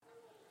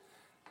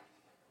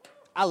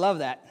I love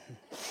that.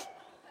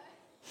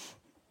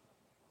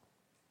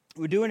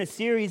 We're doing a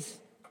series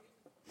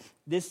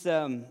this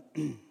month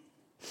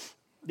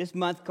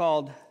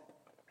called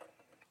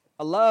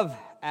A Love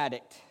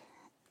Addict.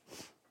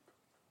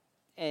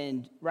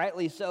 And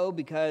rightly so,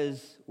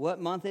 because what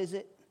month is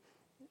it?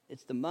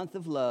 It's the month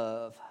of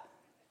love.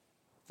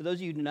 For those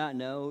of you who do not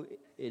know,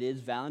 it is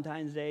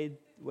Valentine's Day.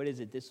 What is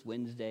it, this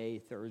Wednesday,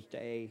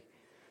 Thursday?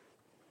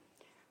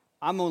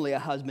 I'm only a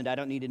husband. I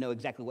don't need to know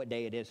exactly what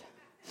day it is.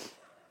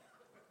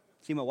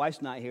 See, my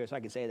wife's not here, so I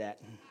can say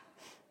that.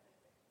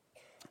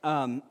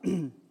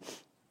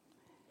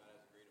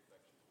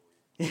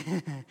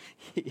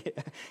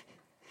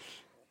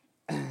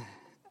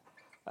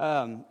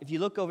 If you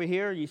look over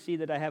here, you see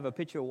that I have a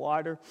pitcher of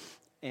water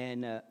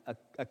and a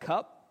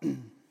cup.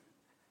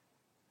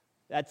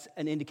 That's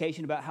an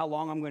indication about how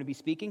long I'm going to be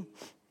speaking.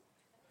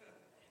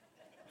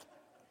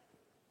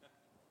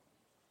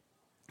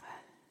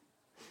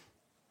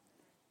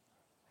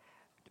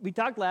 We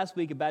talked last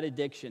week about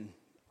addiction,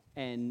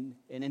 and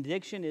an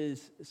addiction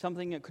is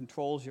something that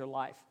controls your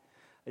life.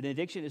 An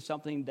addiction is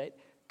something that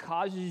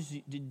causes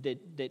you,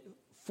 that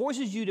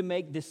forces you to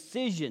make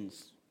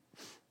decisions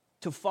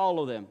to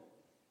follow them.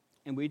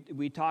 And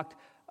we talked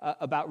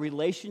about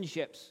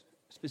relationships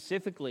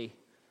specifically,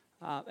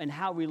 and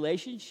how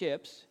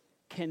relationships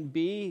can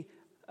be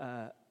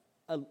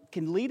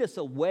can lead us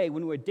away.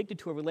 When we're addicted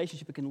to a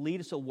relationship, it can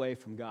lead us away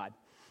from God.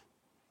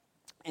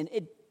 And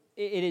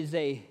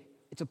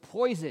it's a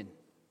poison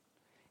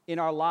in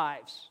our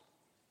lives.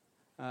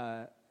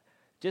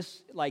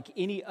 Just like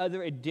any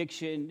other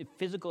addiction,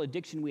 physical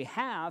addiction we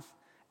have,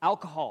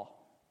 alcohol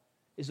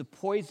is a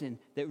poison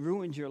that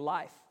ruins your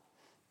life.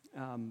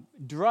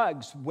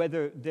 Drugs,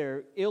 whether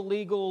they're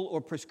illegal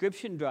or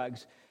prescription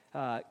drugs,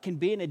 can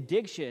be an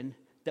addiction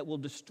that will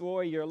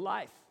destroy your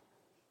life.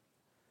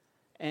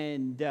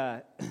 And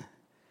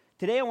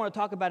today I want to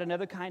talk about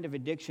another kind of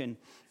addiction.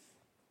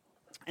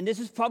 And this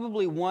is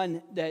probably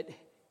one that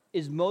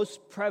is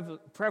most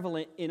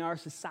prevalent in our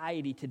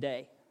society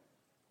today.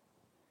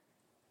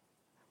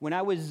 When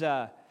I was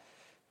in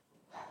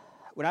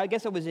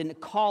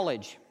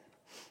college,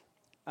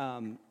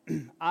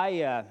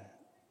 I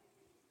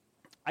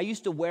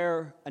used to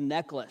wear a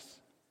necklace,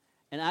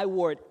 and I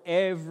wore it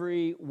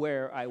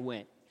everywhere I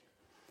went.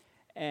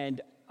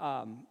 And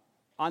on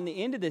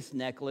the end of this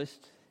necklace,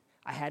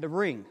 I had a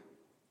ring.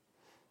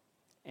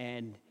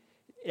 And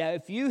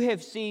if you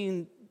have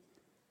seen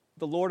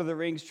the Lord of the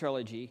Rings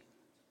trilogy,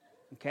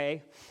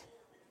 okay,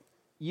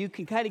 you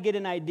can kind of get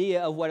an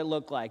idea of what it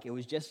looked like. It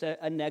was just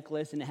a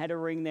necklace, and it had a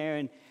ring there.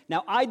 And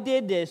now, I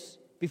did this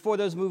before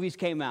those movies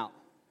came out.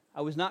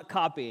 I was not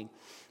copying.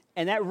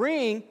 And that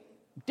ring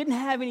didn't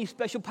have any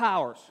special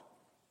powers.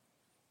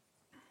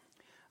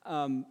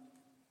 The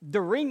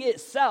ring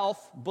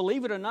itself,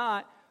 believe it or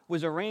not,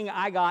 was a ring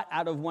I got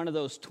out of one of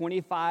those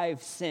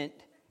 25-cent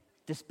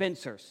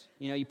dispensers.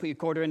 You know, you put your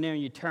quarter in there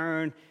and you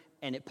turn,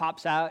 and it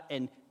pops out,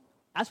 and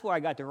that's where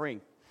I got the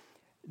ring.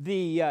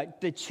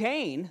 The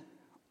chain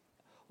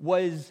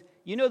was,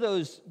 you know,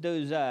 those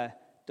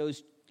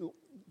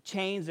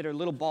chains that are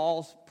little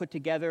balls put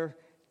together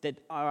that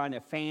are on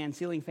a fan,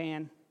 ceiling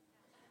fan.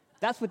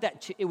 That's what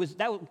it was.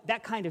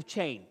 That kind of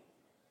chain.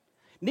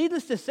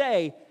 Needless to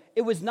say,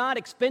 it was not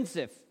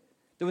expensive.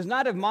 There was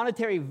not a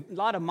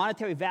lot of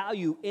monetary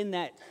value in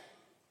that.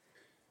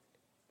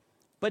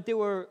 But there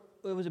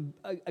was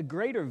a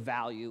greater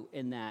value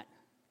in that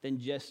than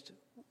just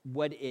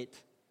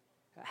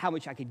how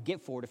much I could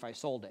get for it if I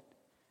sold it.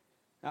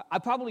 I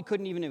probably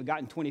couldn't even have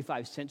gotten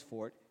 25 cents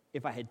for it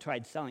if I had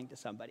tried selling to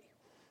somebody.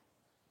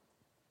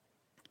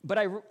 But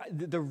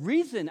the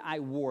reason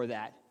I wore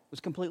that was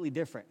completely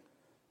different.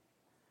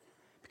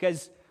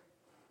 Because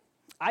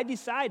I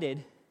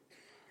decided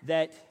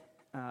that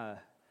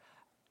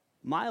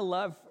my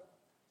love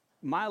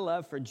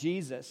for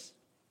Jesus,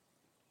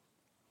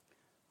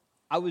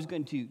 I was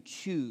going to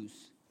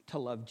choose to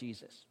love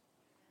Jesus.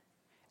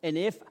 And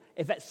if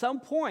at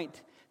some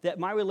point that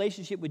my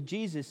relationship with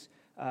Jesus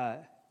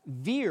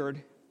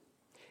veered,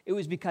 it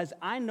was because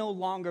I no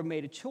longer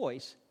made a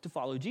choice to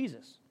follow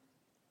Jesus.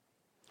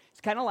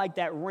 It's kind of like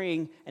that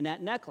ring and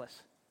that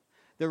necklace.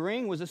 The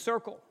ring was a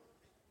circle.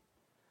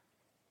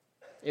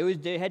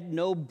 They had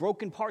no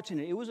broken parts in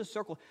it. It was a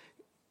circle.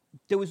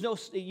 There was no,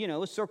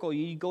 a circle.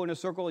 You go in a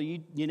circle,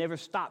 you never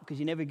stop because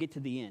you never get to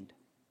the end.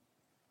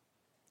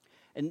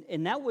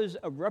 And that was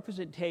a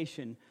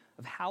representation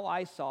of how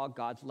I saw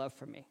God's love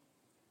for me.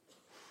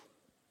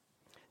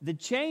 The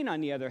chain,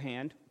 on the other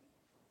hand,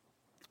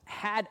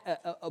 had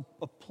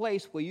a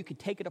place where you could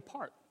take it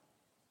apart.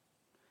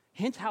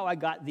 Hence how I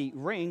got the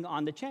ring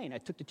on the chain. I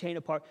took the chain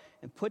apart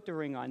and put the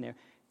ring on there,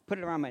 put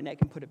it around my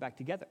neck, and put it back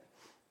together.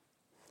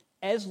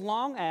 As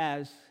long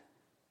as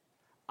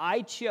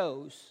I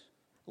chose,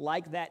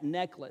 like that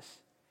necklace,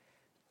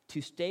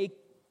 to stay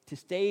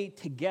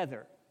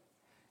together,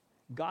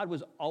 God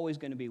was always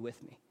going to be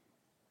with me.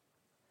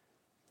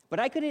 But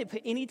I could at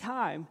any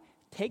time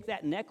take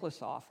that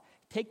necklace off,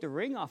 take the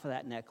ring off of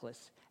that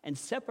necklace, and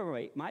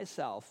separate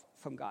myself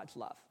from God's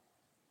love.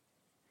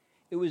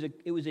 It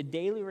was a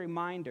daily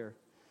reminder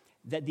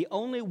that the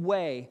only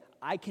way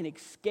I can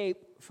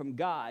escape from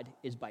God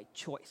is by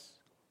choice.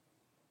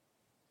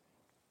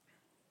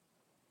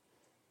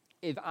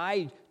 If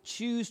I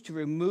choose to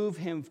remove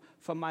him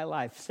from my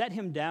life, set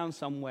him down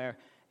somewhere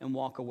and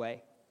walk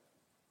away.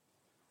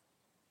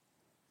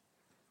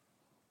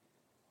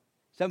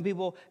 Some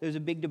people, there's a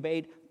big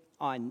debate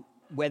on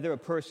whether a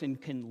person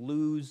can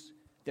lose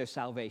their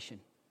salvation.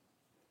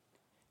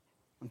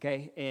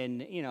 Okay?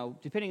 And,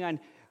 depending on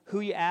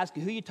who you ask,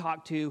 who you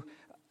talk to,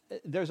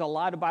 there's a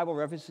lot of Bible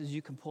references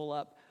you can pull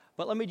up.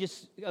 But I'm going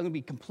to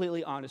be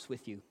completely honest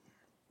with you.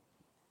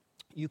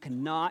 You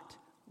cannot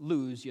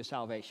lose your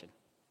salvation.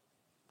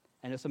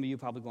 I know some of you are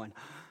probably going,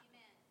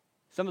 Amen.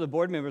 Some of the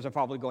board members are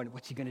probably going,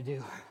 what's he going to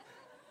do?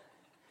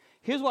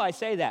 Here's why I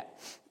say that.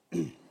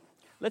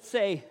 Let's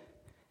say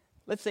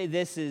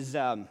this is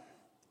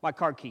my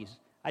car keys.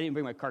 I didn't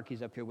bring my car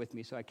keys up here with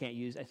me, so I can't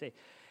use. I say,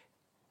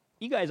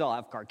 you guys all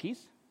have car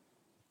keys.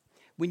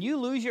 When you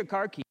lose your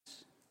car keys,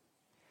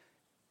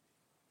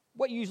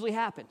 what usually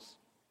happens?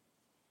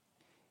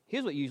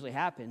 Here's what usually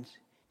happens.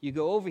 You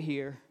go over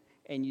here,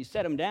 and you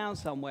set them down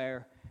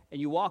somewhere, and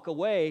you walk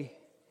away,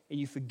 and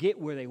you forget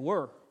where they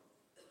were.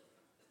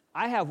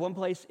 I have one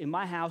place in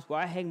my house where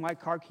I hang my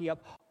car key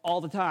up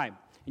all the time.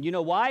 And you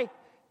know why?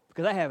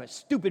 Because I have a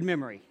stupid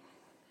memory.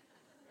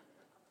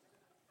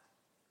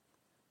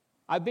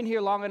 I've been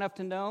here long enough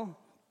to know,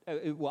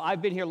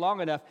 I've been here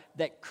long enough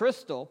that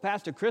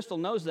Pastor Crystal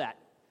knows that.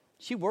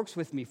 She works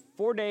with me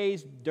 4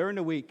 days during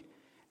the week.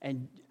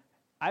 And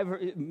I've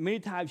heard many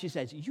times she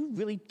says, you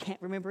really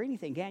can't remember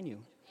anything, can you?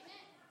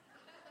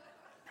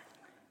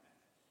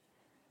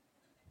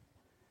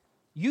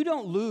 You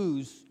don't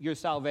lose your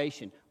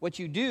salvation. What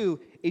you do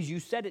is you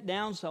set it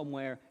down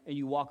somewhere and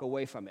you walk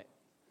away from it.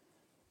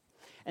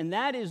 And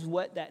that is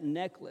what that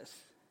necklace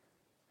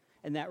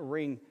and that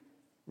ring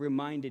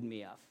reminded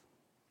me of.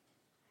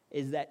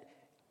 Is that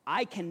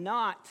I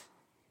cannot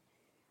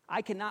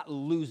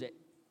lose it.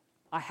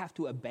 I have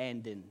to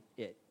abandon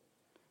it.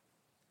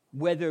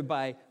 Whether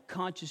by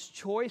conscious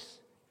choice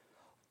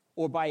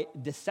or by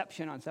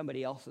deception on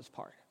somebody else's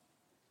part.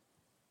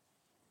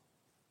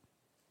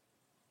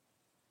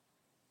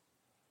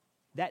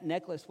 That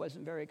necklace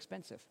wasn't very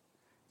expensive.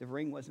 The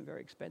ring wasn't very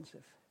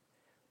expensive.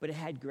 But it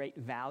had great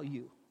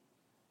value.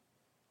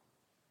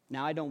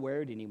 Now, I don't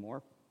wear it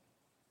anymore.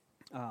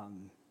 I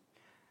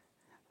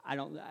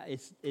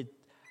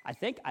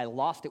think I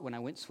lost it when I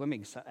went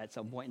swimming at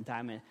some point in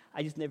time, and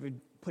I just never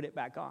put it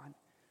back on.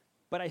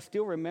 But I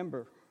still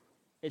remember,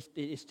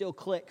 it still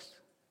clicks,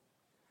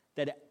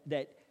 that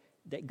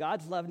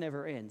God's love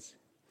never ends.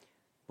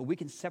 But we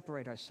can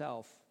separate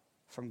ourselves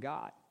from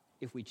God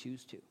if we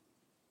choose to.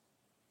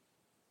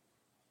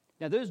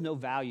 Now, there's no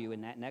value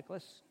in that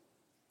necklace.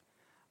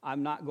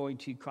 I'm not going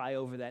to cry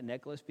over that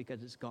necklace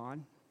because it's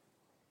gone.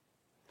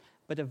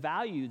 But the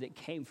value that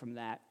came from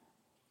that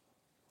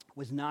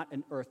was not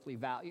an earthly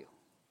value.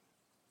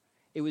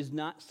 It was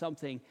not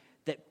something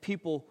that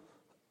people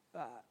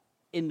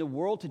in the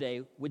world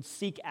today would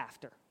seek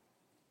after.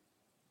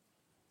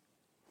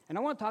 And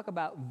I want to talk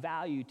about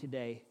value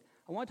today.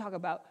 I want to talk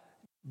about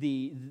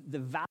the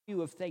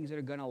value of things that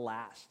are going to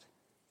last.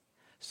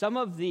 Some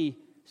of the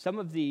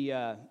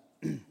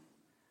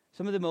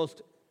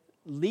most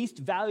least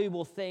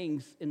valuable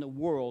things in the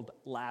world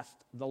last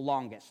the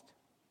longest.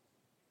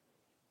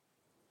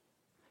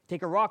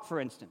 Take a rock, for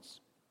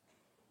instance.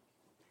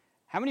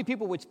 How many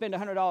people would spend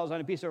 $100 on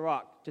a piece of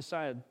rock?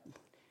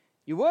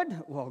 You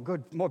would? Well,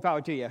 good, more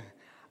power to you.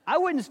 I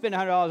wouldn't spend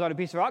 $100 on a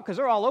piece of rock because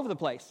they're all over the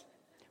place.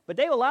 But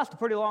they will last a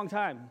pretty long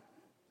time.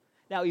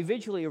 Now,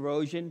 eventually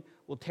erosion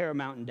will tear a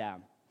mountain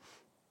down.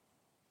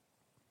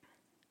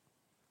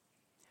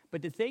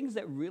 But the things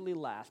that really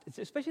last,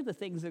 especially the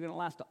things that are going to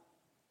last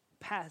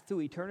path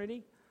through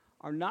eternity,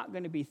 are not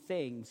going to be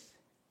things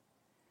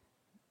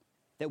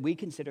that we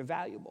consider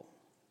valuable.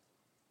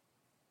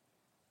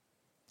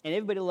 And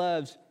everybody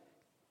loves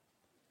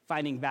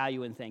finding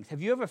value in things.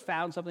 Have you ever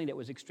found something that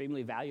was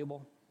extremely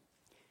valuable?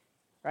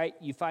 Right?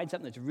 You find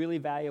something that's really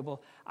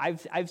valuable.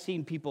 I've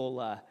seen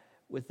people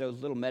with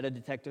those little metal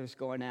detectors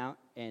going out,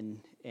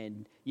 and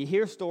you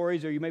hear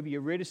stories, or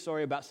you read a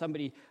story about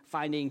somebody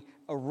finding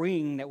a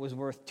ring that was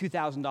worth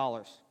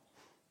 $2,000.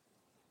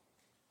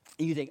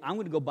 And you think, I'm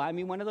going to go buy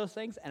me one of those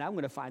things, and I'm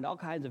going to find all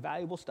kinds of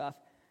valuable stuff,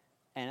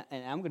 and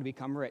I'm going to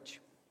become rich.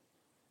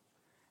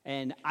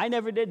 And I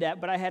never did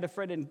that, but I had a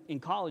friend in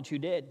college who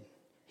did.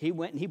 He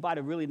went and he bought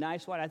a really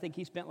nice one. I think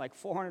he spent like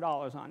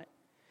 $400 on it.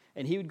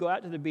 And he would go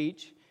out to the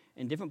beach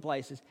in different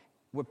places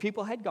where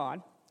people had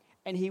gone,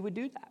 and he would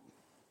do that.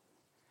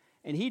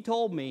 And he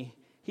told me,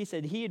 he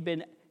said he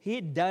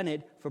had done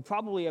it for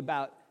probably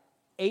about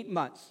 8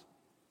 months.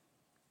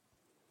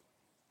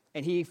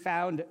 And he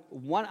found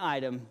one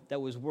item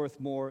that was worth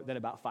more than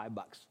about $5.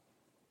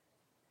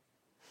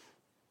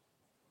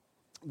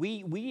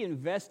 We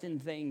invest in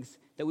things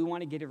that we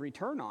want to get a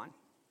return on,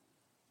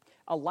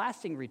 a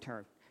lasting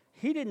return.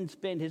 He didn't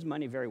spend his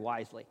money very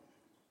wisely.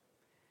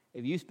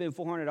 If you spend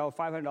 $400,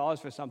 $500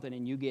 for something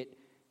and you get,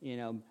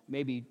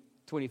 maybe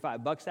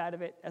 $25 out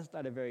of it, that's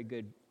not a very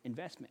good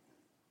investment.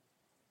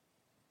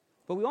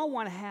 But we all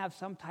want to have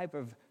some type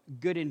of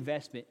good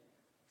investment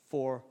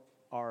for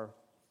a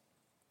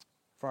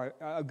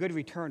good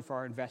return for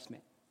our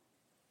investment.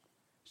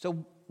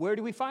 So where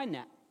do we find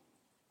that?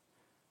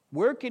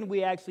 Where can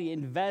we actually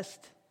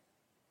invest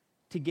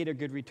to get a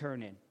good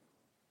return in?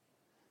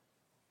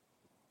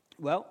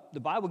 Well, the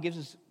Bible gives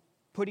us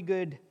pretty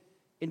good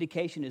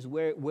indication as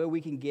where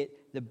we can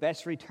get the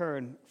best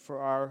return for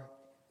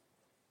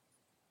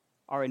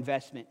our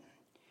investment.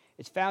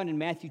 It's found in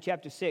Matthew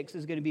chapter 6. This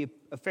is going to be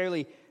a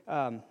fairly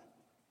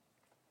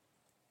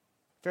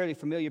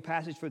familiar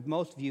passage for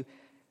most of you.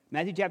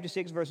 Matthew chapter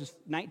 6, verses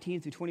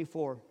 19 through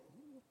 24.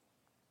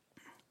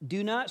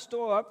 Do not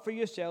store up for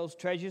yourselves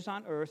treasures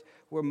on earth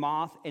where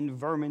moth and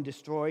vermin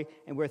destroy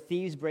and where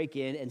thieves break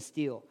in and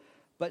steal.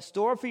 But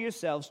store for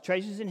yourselves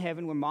treasures in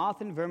heaven where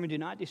moth and vermin do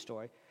not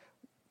destroy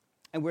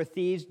and where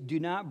thieves do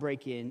not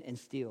break in and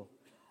steal.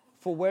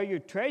 For where your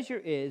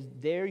treasure is,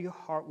 there your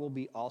heart will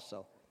be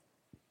also.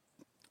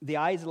 The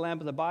eye is the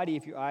lamp of the body.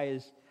 If your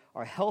eyes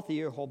are healthy,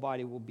 your whole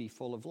body will be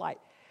full of light.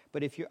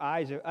 But if your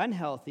eyes are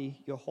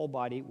unhealthy, your whole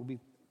body will be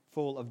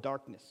full of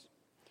darkness.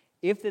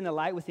 If then the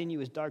light within you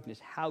is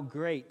darkness, how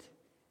great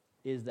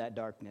is that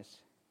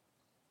darkness?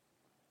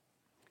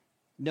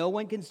 No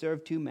one can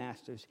serve two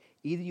masters.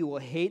 Either you will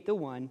hate the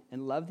one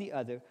and love the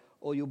other,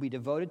 or you'll be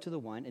devoted to the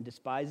one and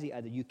despise the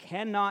other. You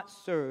cannot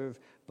serve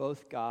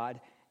both God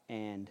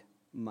and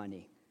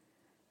money.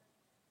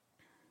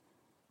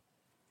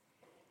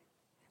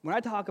 When I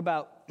talk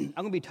about, I'm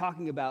going to be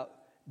talking about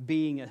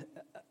being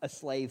a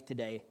slave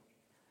today.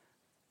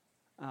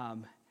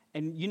 And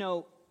you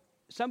know,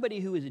 somebody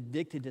who is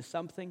addicted to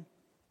something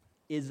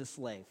is a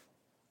slave.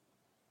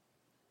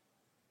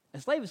 A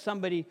slave is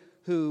somebody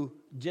who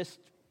just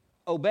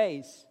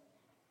obeys.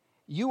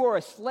 You are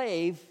a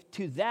slave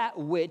to that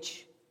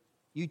which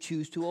you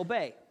choose to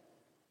obey.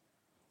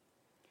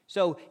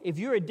 So if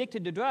you're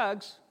addicted to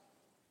drugs,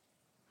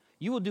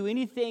 you will do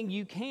anything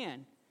you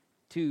can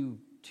to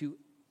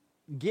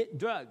get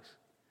drugs,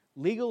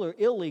 legal or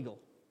illegal.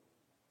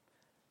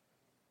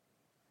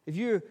 If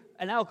you're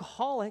an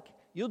alcoholic,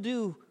 you'll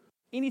do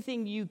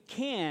anything you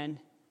can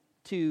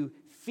to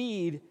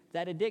feed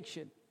that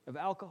addiction of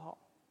alcohol.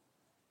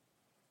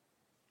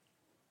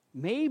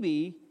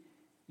 Maybe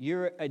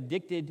you're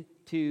addicted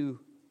to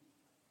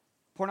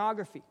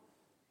pornography.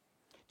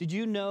 Did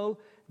you know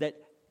that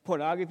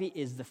pornography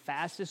is the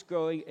fastest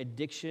growing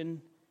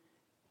addiction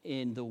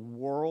in the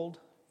world?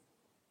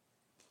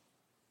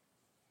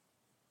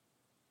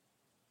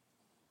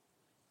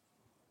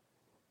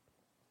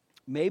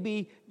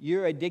 Maybe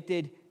you're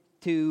addicted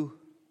to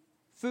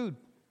food.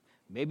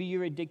 Maybe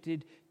you're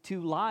addicted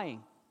to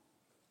lying.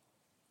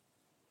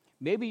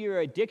 Maybe your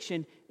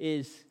addiction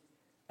is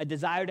a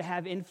desire to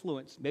have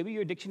influence. Maybe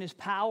your addiction is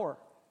power.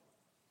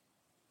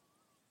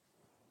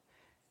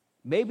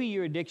 Maybe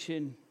your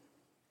addiction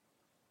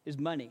is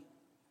money.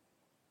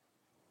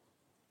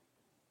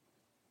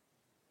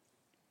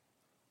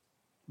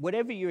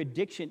 Whatever your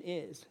addiction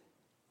is,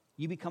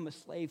 you become a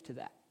slave to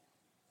that.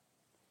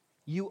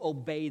 You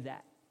obey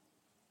that.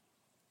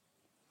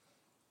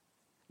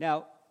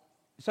 Now,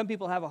 some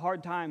people have a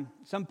hard time,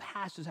 some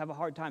pastors have a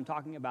hard time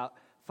talking about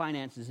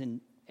finances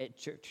at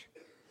church.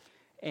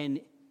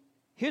 And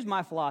here's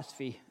my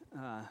philosophy.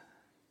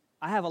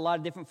 I have a lot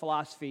of different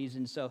philosophies,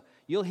 and so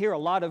you'll hear a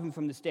lot of them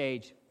from the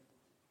stage.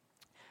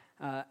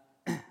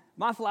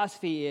 My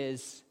philosophy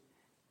is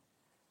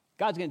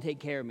God's going to take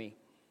care of me.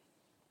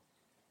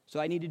 So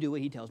I need to do what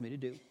he tells me to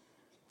do.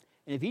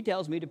 And if he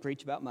tells me to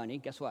preach about money,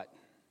 guess what?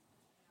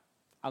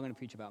 I'm going to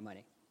preach about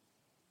money.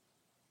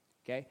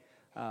 Okay?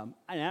 And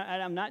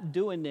I'm not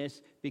doing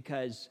this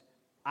because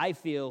I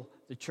feel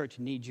the church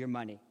needs your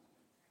money.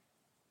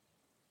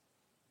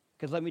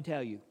 Because let me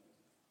tell you,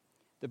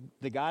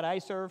 the God I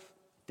serve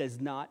does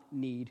not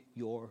need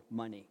your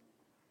money.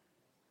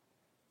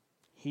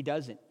 He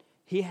doesn't.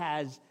 He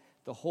has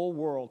the whole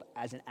world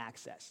as an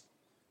access.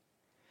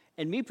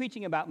 And me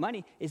preaching about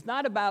money is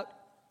not about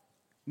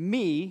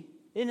me,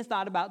 and it's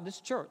not about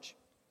this church.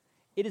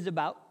 It is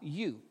about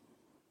you.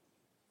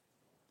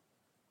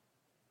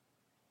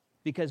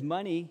 Because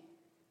money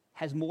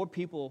has more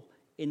people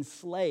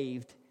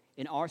enslaved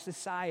in our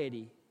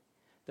society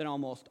than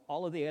almost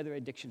all of the other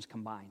addictions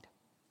combined.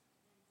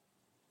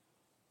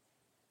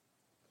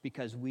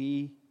 Because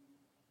we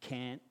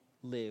can't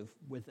live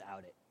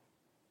without it.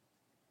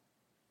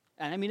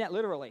 And I mean that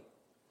literally.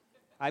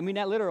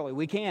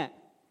 We can't.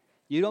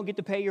 You don't get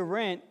to pay your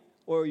rent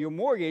or your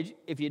mortgage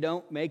if you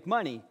don't make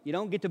money. You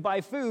don't get to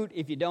buy food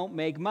if you don't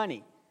make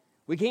money.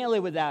 We can't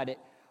live without it.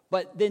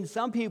 But then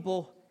some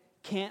people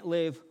can't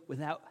live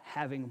without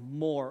having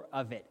more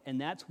of it.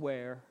 And that's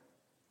where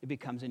it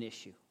becomes an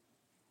issue.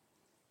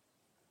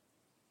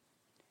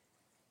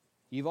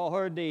 You've all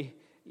heard the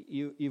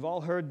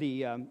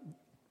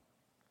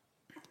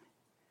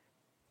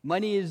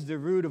money is the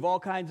root of all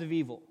kinds of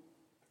evil.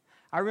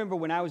 I remember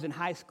when I was in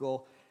high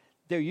school,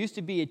 there used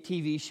to be a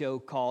TV show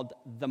called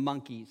The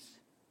Monkees.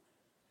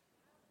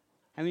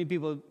 How many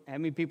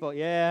people,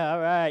 yeah,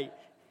 all right.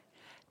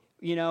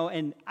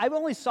 and I've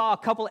only saw a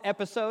couple of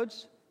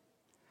episodes,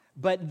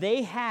 but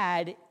they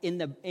had in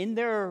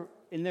their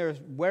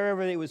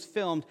wherever it was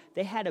filmed,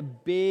 they had a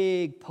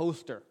big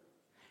poster.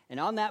 And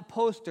on that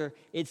poster,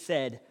 it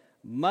said,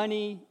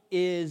 "Money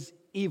is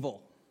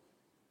evil."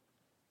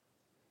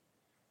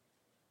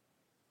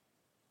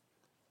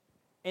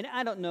 And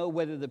I don't know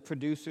whether the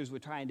producers were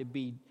trying to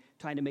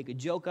make a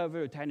joke of it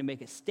or trying to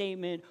make a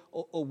statement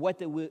or what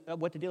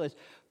the deal is.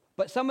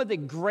 But some of the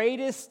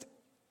greatest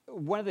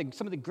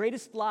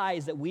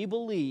lies that we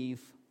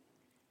believe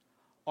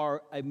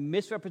are a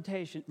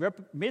misrepresentation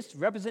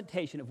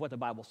of what the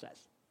Bible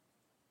says.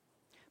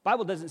 The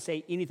Bible doesn't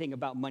say anything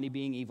about money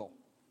being evil.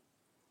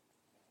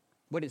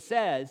 What it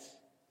says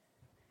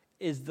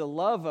is the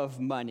love of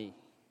money.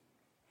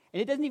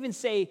 And it doesn't even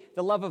say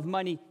the love of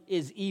money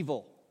is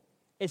evil.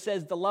 It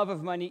says the love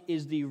of money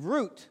is the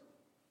root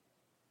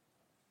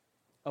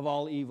of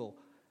all evil.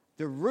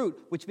 The root,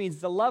 which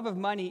means the love of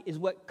money is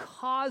what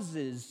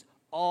causes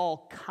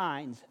all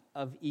kinds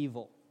of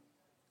evil.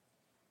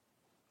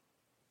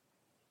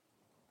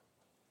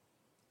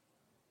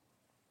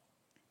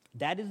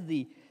 That is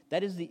the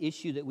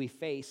issue that we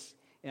face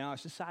in our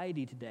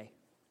society today.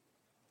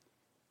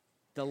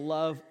 The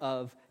love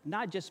of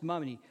not just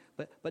money,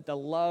 but the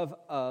love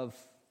of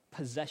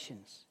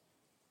possessions.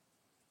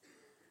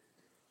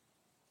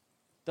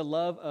 The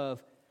love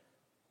of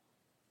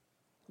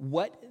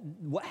what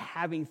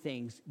having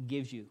things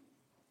gives you.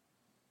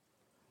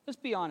 Let's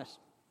be honest.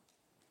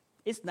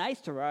 It's nice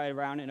to ride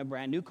around in a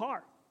brand new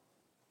car.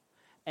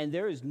 And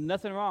there is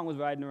nothing wrong with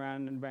riding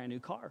around in a brand new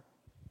car.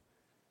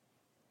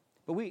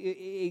 But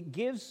it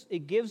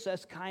gives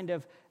us kind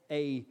of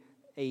a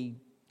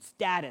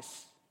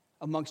status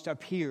amongst our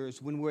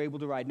peers when we're able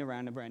to ride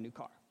around in a brand new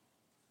car.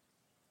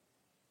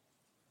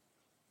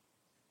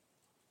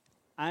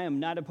 I am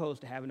not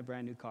opposed to having a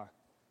brand new car.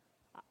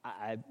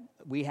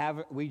 We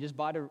just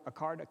bought a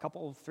car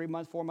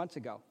 4 months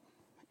ago.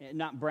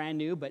 Not brand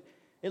new, but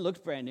it looks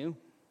brand new.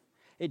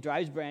 It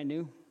drives brand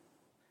new.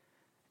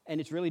 And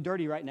it's really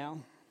dirty right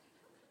now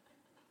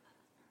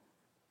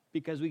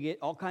because we get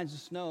all kinds of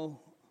snow.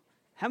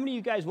 How many of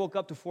you guys woke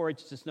up to 4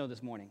 inches of snow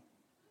this morning?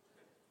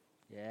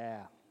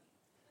 Yeah,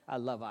 I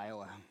love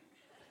Iowa.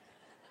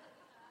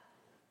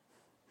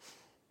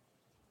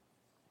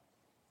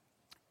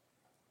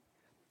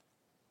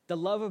 The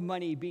love of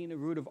money being the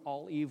root of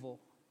all evil,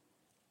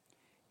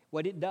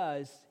 what it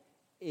does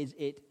is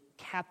it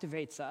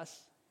captivates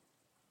us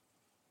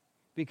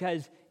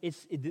because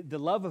the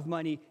love of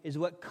money is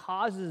what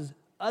causes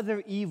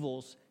other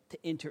evils to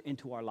enter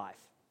into our life.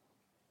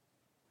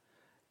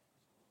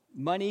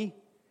 Money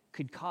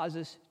could cause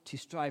us to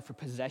strive for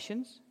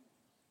possessions.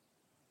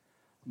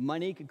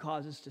 Money could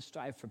cause us to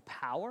strive for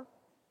power.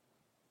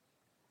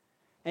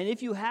 And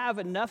if you have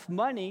enough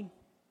money,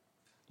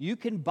 you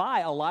can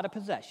buy a lot of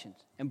possessions.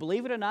 And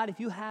believe it or not, if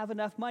you have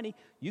enough money,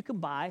 you can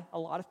buy a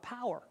lot of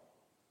power.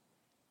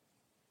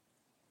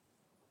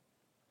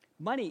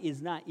 Money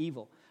is not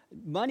evil.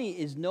 Money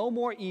is no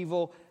more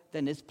evil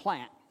than this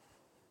plant.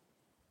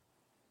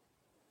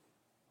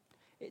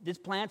 This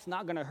plant's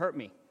not going to hurt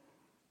me.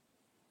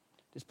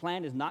 This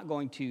plant is not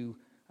going to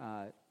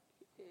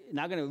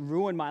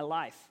ruin my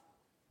life.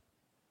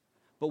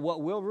 But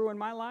what will ruin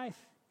my life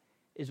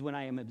is when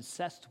I am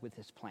obsessed with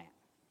this plant.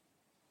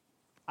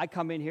 I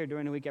come in here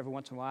during the week every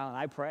once in a while and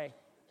I pray.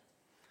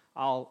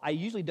 I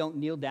usually don't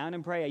kneel down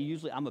and pray.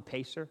 I'm a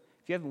pacer.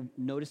 If you haven't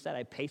noticed that,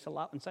 I pace a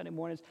lot on Sunday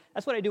mornings.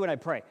 That's what I do when I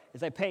pray,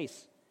 is I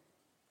pace.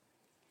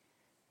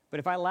 But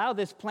if I allow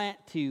this plant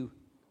to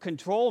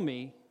control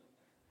me,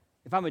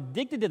 if I'm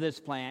addicted to this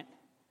plant,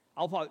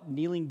 I'll start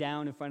kneeling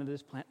down in front of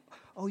this plant.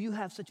 Oh, you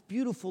have such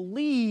beautiful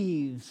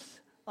leaves.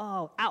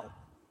 Oh, ow.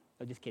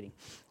 Oh, just kidding.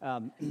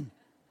 Can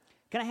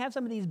I have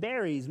some of these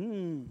berries?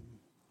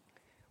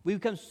 We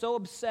become so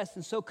obsessed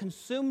and so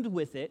consumed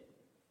with it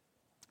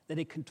that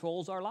it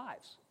controls our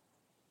lives.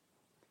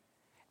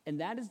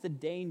 And that is the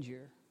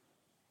danger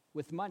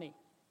with money.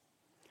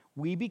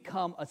 We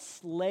become a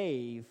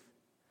slave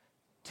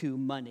to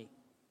money.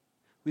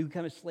 We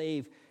become a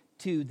slave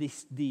to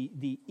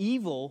the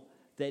evil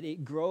that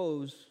it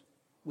grows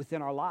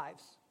within our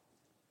lives.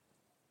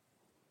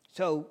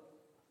 So,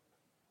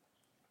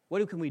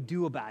 what can we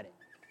do about it?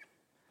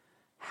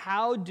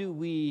 How do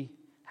we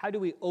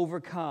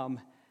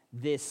overcome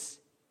this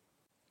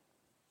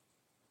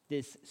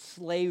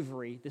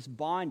slavery, this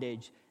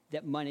bondage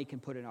that money can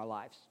put in our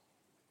lives?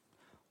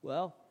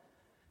 Well,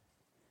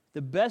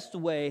 the best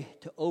way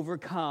to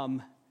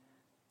overcome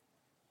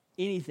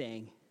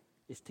anything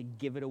is to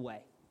give it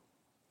away.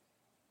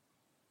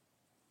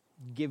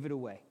 Give it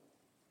away.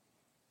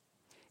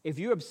 If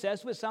you're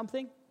obsessed with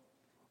something,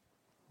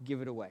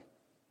 give it away.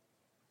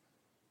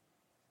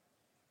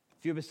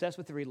 If you're obsessed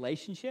with a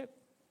relationship,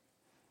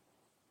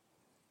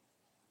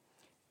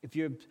 if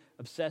you're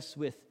obsessed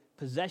with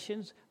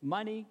possessions,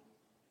 money,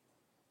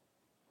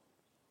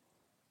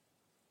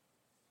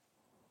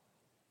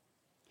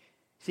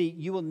 see,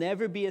 you will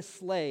never be a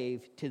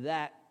slave to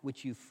that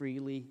which you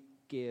freely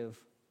give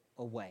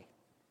away.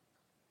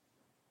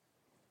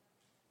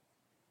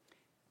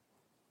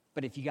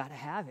 But if you got to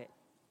have it,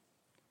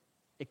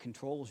 it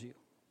controls you.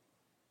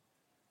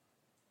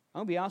 I'm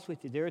going to be honest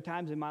with you. There are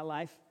times in my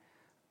life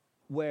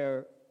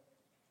where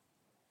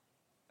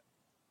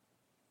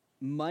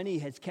money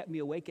has kept me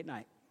awake at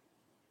night.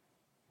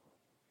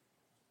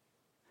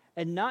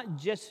 And not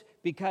just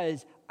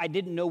because I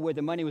didn't know where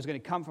the money was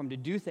going to come from to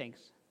do things,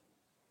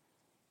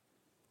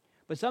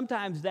 but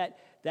sometimes that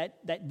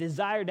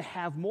desire to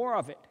have more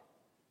of it,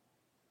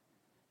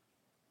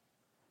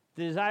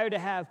 the desire to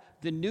have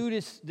the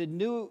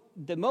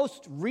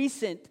most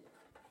recent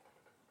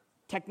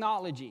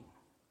technology,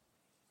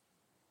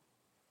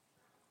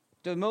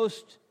 the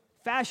most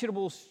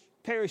fashionable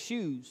pair of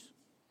shoes.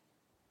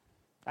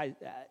 I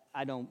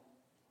don't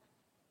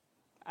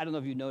know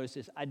if you noticed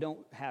this. I don't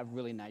have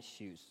really nice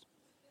shoes.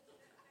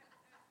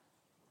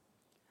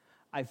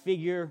 I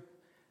figure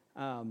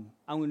I'm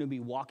going to be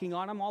walking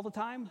on them all the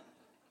time.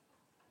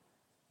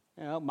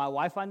 You know, my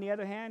wife, on the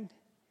other hand,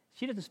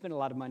 she doesn't spend a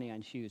lot of money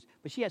on shoes,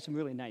 but she has some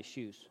really nice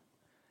shoes.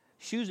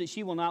 Shoes that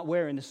she will not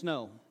wear in the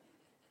snow.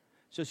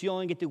 So she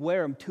only get to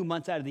wear them 2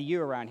 months out of the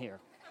year around here.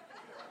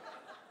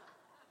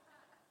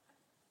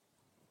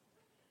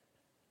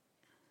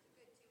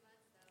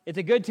 It's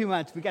a good 2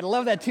 months. We got to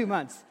love that 2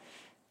 months.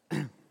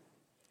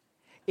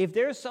 If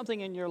there's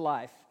something in your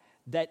life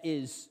that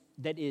is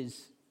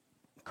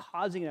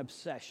causing an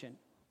obsession,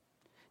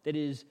 that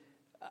is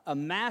a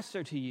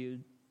master to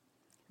you,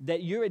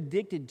 that you're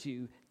addicted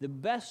to, the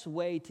best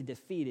way to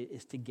defeat it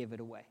is to give it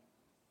away.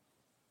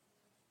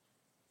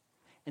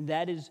 And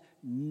that is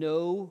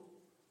no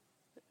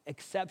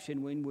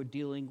exception when we're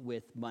dealing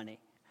with money.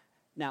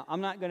 Now,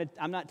 I'm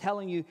not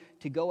telling you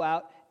to go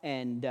out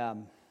and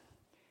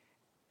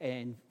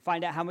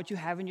find out how much you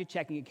have in your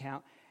checking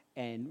account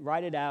and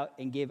write it out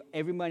and give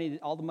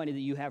all the money that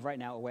you have right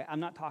now away. I'm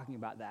not talking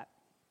about that.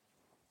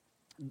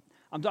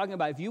 I'm talking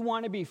about if you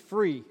want to be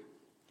free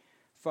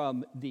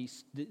from the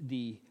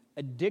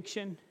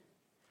addiction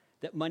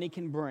that money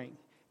can bring,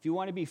 if you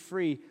want to be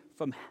free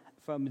from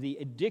the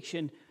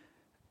addiction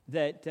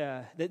that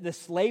the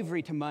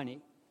slavery to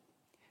money,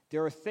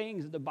 there are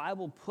things that the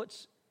Bible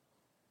puts,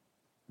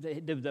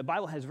 the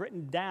Bible has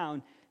written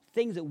down,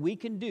 things that we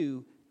can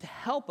do to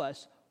help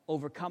us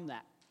overcome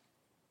that.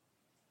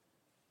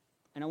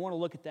 And I want to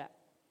look at that.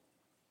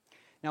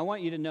 Now, I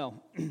want you to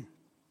know,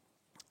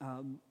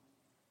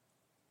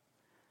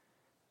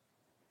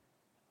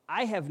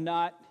 I have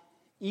not,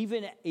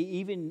 even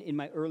in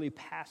my early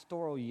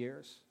pastoral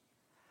years,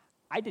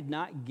 I did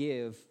not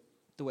give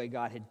the way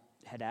God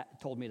had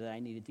told me that I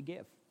needed to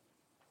give.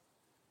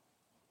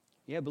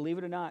 Yeah, believe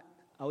it or not,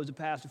 I was a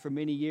pastor for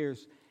many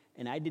years,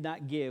 and I did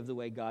not give the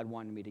way God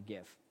wanted me to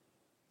give.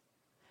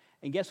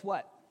 And guess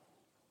what?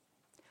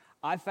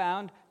 I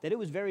found that it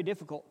was very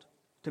difficult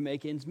to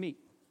make ends meet.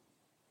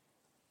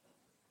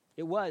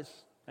 It was.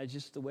 That's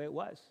just the way it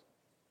was.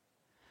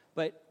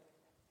 But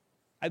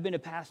I've been a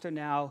pastor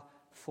now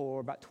for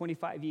about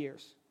 25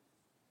 years.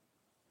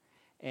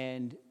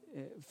 And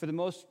for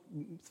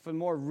the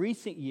more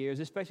recent years,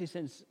 especially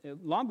since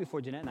long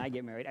before Jeanette and I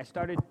get married, I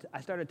started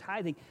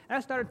tithing, and I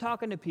started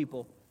talking to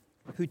people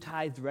who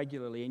tithed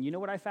regularly. And you know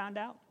what I found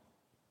out?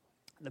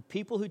 The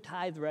people who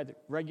tithed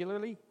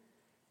regularly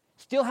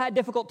still had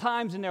difficult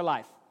times in their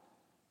life.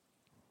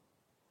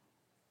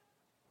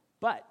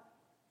 But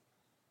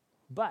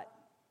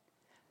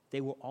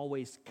they were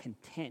always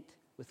content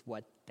with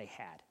what they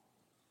had.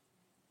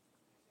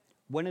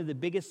 One of the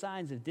biggest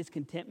signs of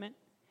discontentment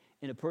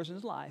in a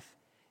person's life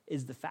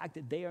is the fact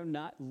that they are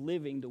not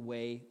living the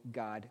way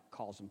God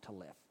calls them to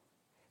live,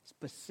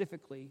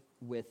 specifically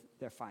with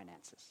their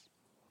finances.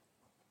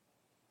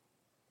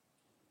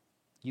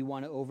 You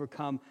want to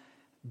overcome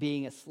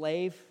being a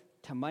slave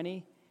to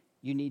money,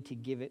 you need to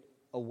give it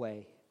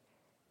away.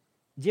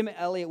 Jim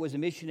Elliot was a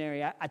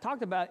missionary. I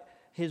talked about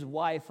his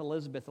wife,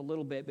 Elizabeth, a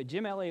little bit, but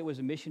Jim Elliot was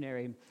a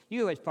missionary.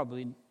 You guys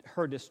probably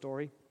heard this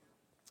story.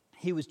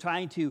 He was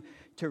trying to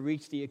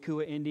reach the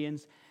Akua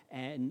Indians,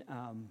 and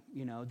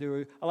there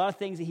were a lot of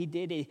things that he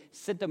did. He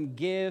sent them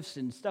gifts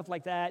and stuff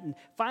like that, and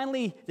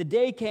finally the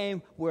day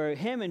came where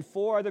him and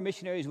 4 other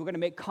missionaries were going to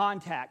make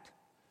contact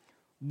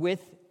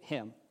with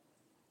him.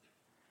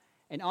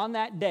 And on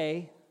that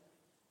day,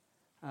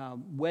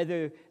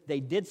 whether they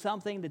did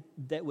something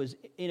that was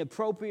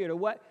inappropriate or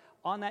what,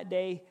 on that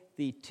day,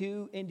 the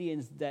 2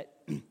 Indians that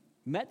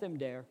met them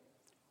there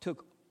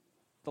took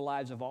the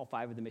lives of all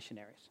 5 of the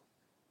missionaries.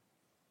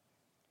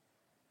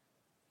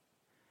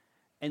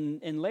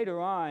 And later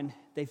on,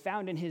 they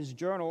found in his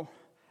journal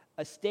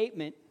a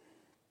statement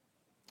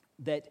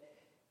that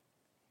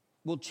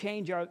will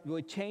change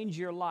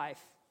your life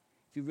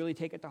if you really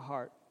take it to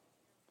heart.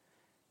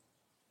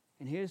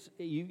 And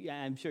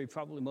I'm sure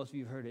probably most of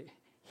you have heard it.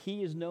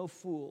 He is no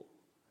fool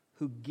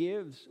who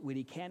gives what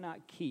he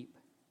cannot keep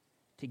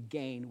to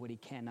gain what he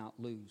cannot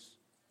lose.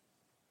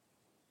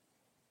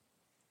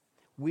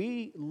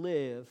 We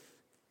live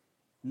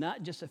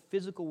not just a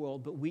physical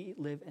world, but we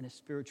live in a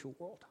spiritual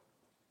world.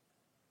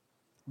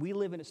 We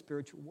live in a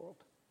spiritual world.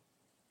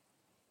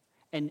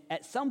 And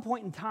at some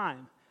point in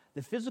time,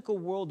 the physical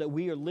world that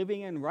we are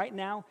living in right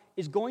now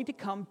is going to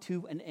come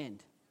to an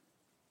end.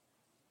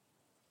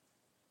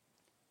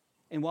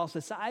 And while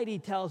society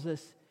tells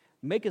us,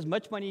 make as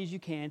much money as you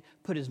can,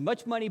 put as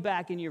much money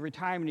back in your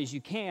retirement as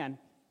you can,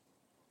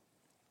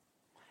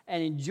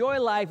 and enjoy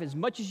life as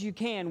much as you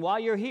can while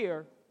you're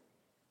here,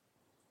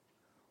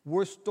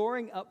 we're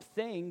storing up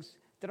things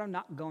that are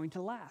not going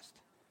to last.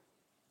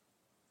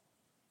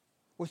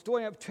 We're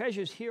storing up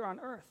treasures here on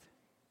earth.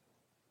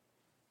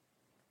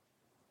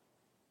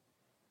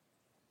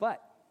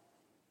 But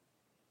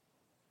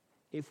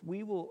if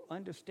we will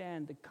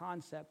understand the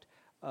concept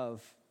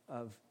of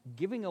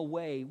giving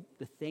away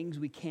the things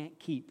we can't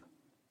keep,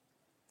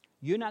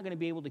 you're not going to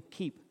be able to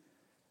keep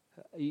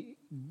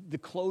the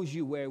clothes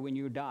you wear when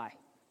you die.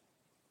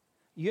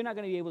 You're not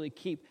going to be able to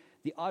keep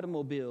the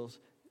automobiles,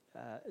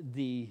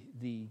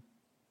 the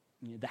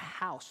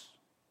house.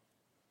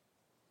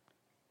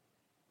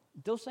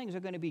 Those things are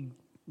going to be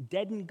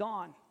dead and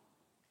gone.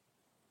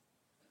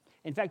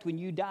 In fact, when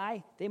you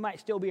die, they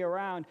might still be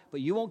around, but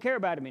you won't care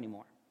about them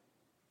anymore.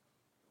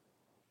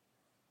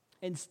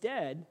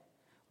 Instead,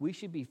 we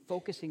should be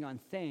focusing on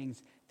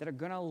things that are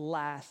going to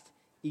last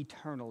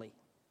eternally.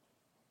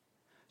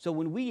 So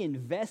when we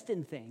invest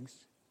in things,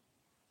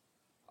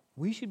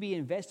 we should be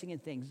investing in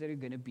things that are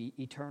going to be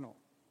eternal.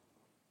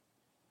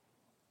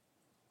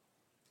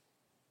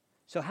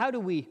 So how do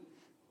we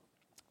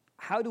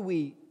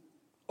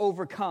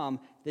overcome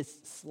this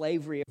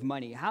slavery of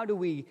money? How do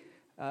we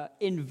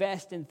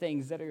invest in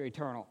things that are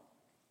eternal?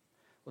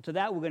 Well, to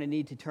that we're going to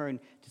need to turn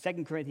to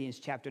 2 Corinthians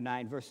chapter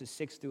 9, verses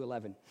 6 through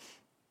 11.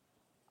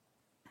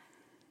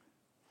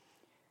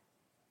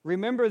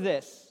 Remember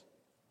this,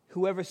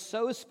 whoever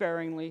sows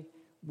sparingly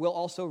will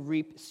also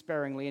reap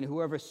sparingly, and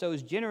whoever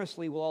sows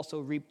generously will also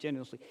reap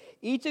generously.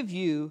 Each of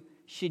you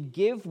should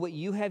give what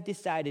you have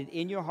decided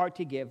in your heart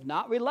to give,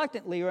 not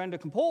reluctantly or under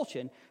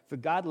compulsion, for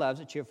God loves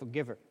a cheerful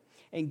giver.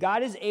 And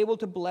God is able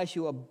to bless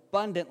you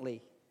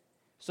abundantly,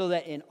 so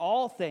that in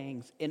all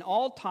things, in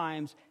all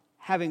times,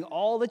 having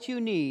all that you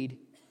need,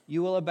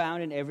 you will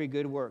abound in every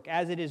good work.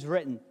 As it is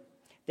written,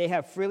 they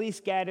have freely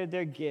scattered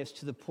their gifts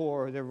to the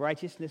poor, their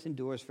righteousness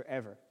endures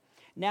forever.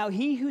 Now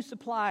he who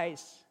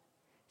supplies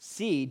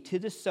seed to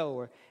the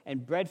sower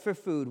and bread for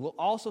food will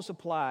also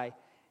supply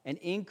and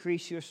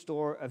increase your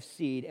store of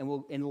seed and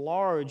will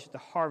enlarge the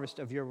harvest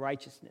of your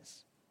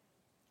righteousness.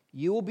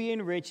 You will be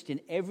enriched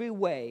in every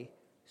way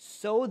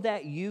so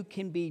that you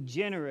can be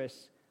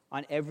generous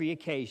on every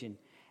occasion.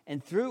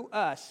 And through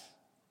us,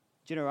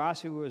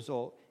 generosity will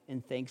result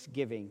in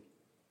thanksgiving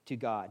to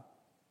God.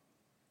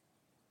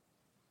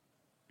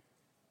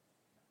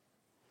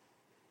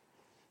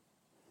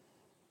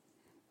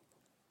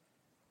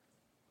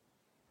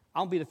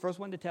 I'll be the first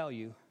one to tell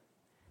you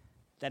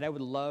that I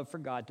would love for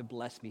God to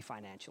bless me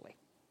financially.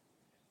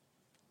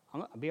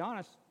 I'll be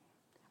honest.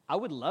 I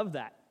would love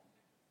that.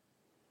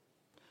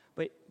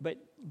 But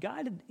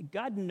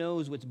God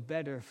knows what's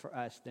better for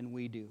us than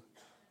we do.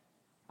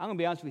 I'm going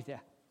to be honest with you.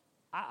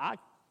 I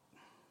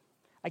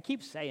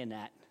keep saying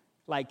that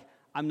like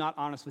I'm not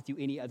honest with you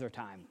any other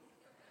time.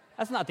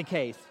 That's not the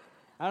case.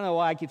 I don't know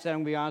why I keep saying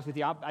I'm going to be honest with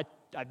you.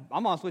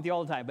 I'm honest with you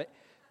all the time. But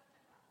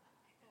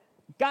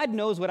God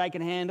knows what I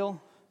can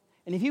handle.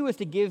 And if he was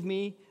to give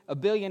me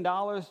 $1 billion,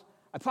 I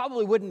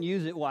probably wouldn't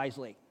use it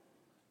wisely.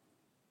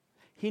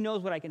 He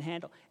knows what I can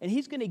handle. And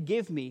he's going to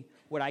give me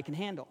what I can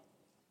handle.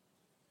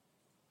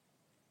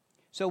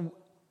 So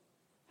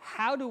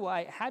how do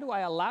I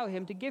allow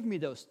him to give me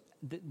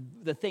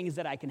the things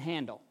that I can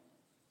handle?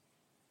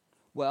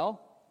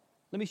 Well,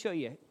 let me show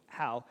you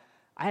how.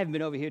 I haven't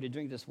been over here to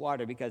drink this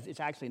water because it's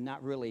actually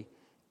not really.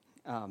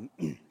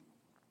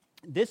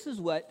 This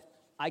is what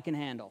I can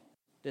handle,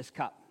 this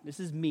cup. This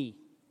is me.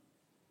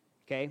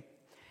 Okay?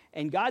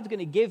 And God's going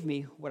to give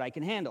me what I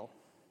can handle.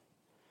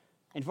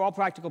 And for all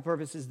practical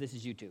purposes, this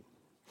is you too.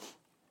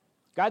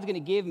 God's going to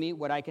give me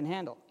what I can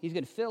handle. He's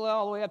going to fill it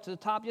all the way up to the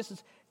top,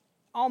 just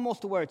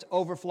almost to where it's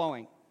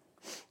overflowing.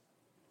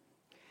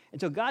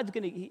 And so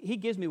he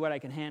gives me what I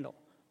can handle.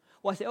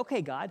 Well, I say,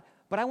 okay, God,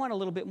 but I want a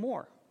little bit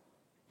more.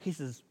 He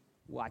says,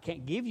 well, I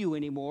can't give you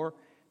any more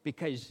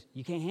because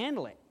you can't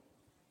handle it.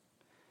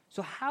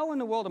 So how in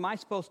the world am I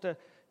supposed to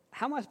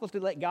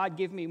let God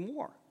give me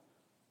more?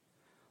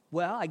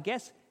 Well, I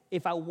guess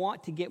if I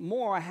want to get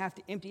more, I have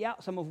to empty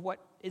out some of what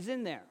is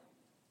in there,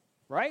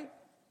 right?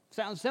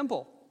 Sounds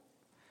simple.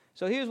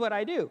 So here's what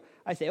I do.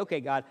 I say,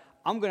 okay, God,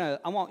 I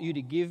want you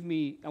to give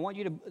me, I want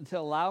you to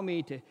allow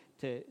me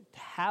to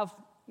have,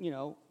 a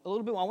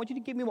little bit more. I want you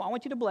to give me more. I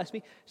want you to bless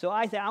me. So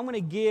I say, I'm going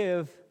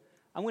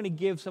to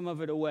give some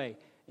of it away.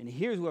 And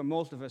here's where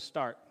most of us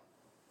start.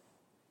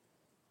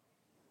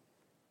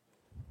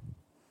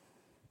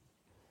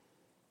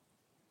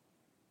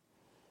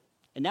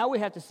 And now we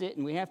have to sit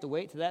and we have to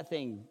wait till that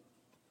thing.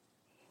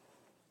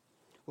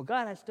 Well,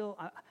 God,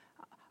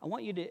 I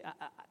want you to,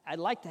 I'd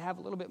like to have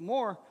a little bit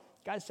more.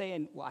 God's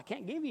saying, well, I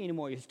can't give you any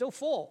more. You're still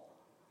full.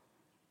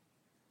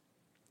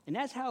 And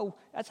that's how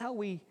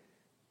we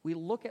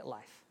look at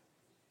life.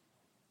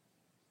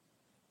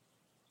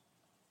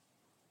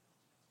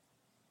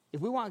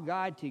 if we want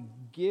God to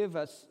give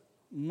us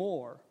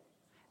more,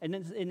 and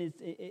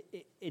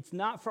it's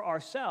not for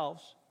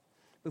ourselves,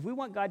 but if we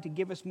want God to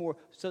give us more,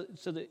 so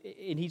that,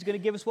 and He's going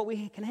to give us what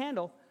we can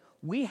handle,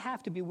 we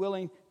have to be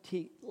willing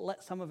to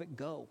let some of it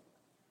go.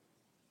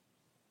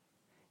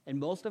 And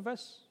most of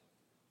us,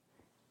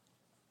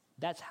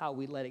 that's how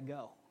we let it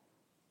go.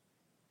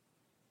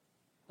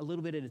 A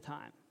little bit at a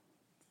time.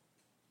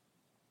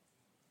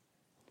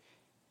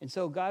 And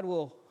so God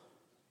will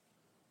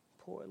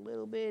pour a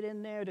little bit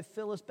in there to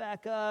fill us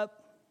back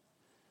up,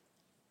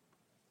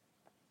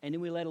 and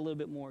then we let a little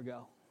bit more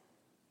go.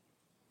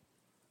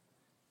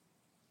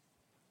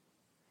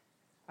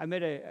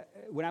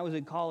 When I was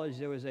in college,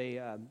 there was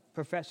a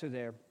professor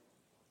there,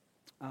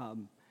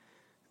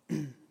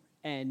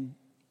 and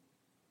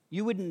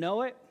you wouldn't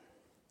know it,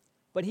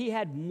 but he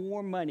had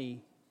more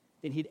money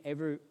than he'd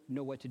ever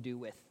know what to do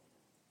with.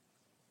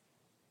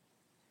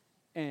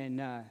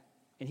 And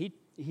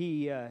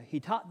he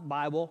taught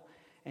Bible,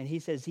 and he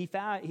says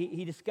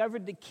he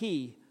discovered the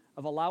key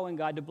of allowing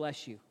God to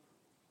bless you.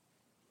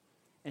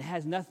 It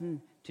has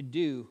nothing to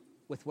do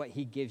with what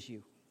He gives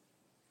you.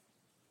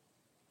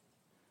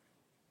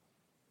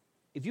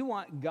 If you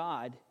want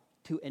God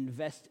to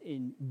invest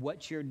in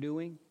what you're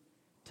doing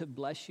to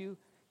bless you,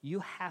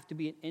 you have to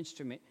be an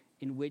instrument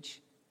in which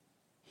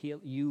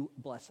you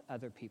bless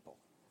other people.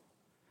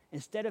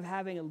 Instead of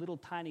having a little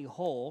tiny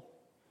hole,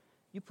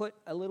 you put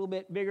a little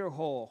bit bigger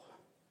hole.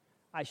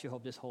 I sure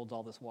hope this holds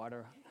all this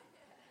water.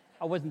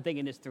 I wasn't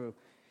thinking this through.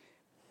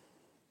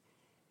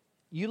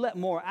 You let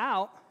more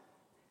out,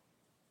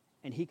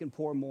 and He can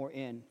pour more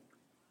in.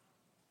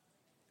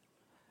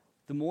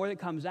 The more that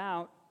comes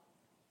out,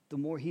 the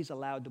more He's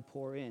allowed to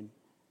pour in.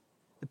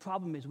 The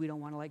problem is we don't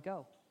want to let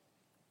go.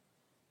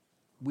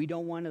 We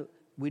don't want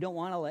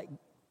to let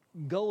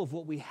go of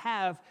what we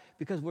have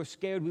because we're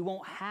scared we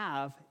won't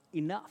have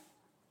enough.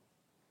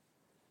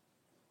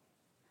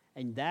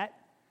 And that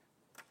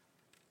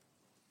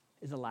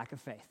is a lack of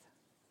faith.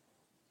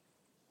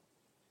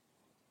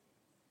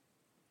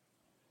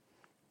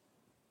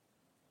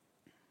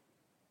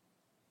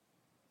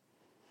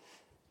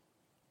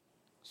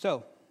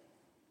 So,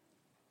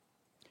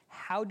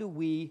 how do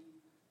we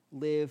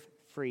live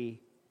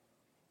free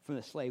from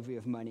the slavery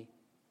of money?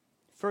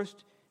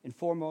 First and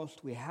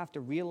foremost, we have to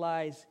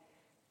realize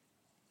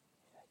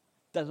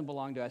it doesn't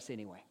belong to us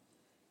anyway.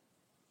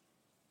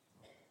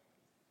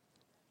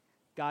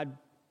 God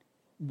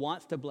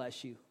wants to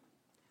bless you,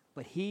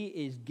 but He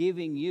is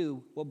giving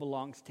you what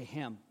belongs to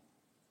Him.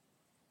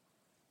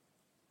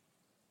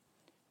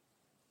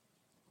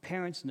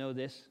 Parents know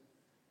this.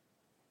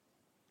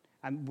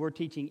 We're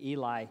teaching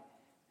Eli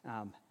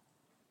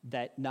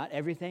that not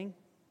everything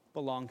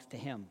belongs to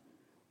him.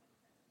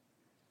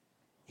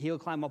 He'll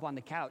climb up on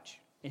the couch,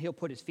 and he'll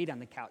put his feet on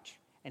the couch,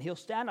 and he'll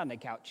stand on the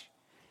couch.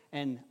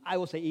 And I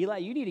will say, Eli,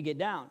 you need to get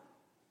down,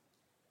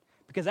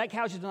 because that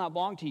couch does not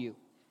belong to you.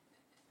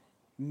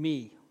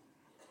 Me.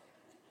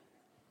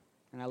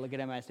 And I look at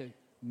him and I say,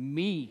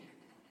 me.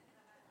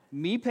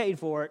 Me paid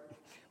for it,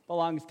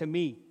 belongs to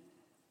me.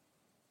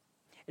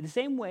 In the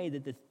same way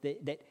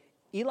that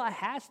Eli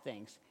has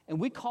things, and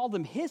we call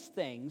them his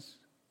things,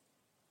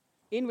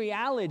 in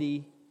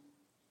reality,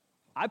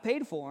 I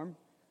paid for them,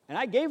 and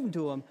I gave them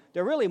to him.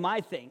 They're really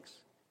my things.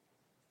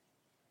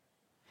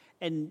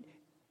 And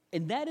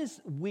that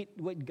is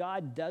what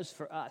God does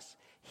for us.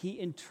 He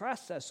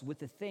entrusts us with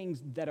the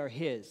things that are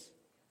His.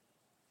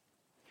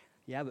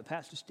 Yeah, but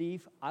Pastor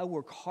Steve, I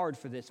work hard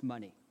for this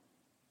money.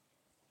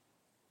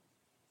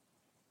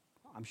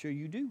 I'm sure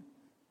you do.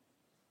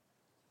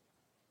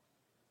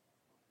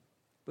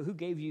 But who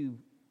gave you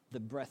the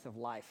breath of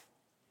life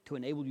to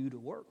enable you to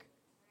work?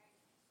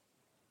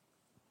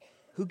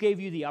 Who gave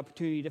you the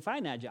opportunity to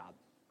find that job?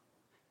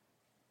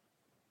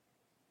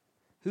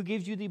 Who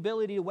gives you the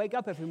ability to wake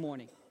up every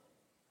morning?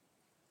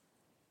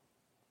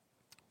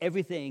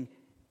 Everything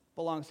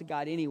belongs to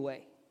God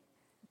anyway.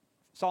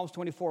 Psalms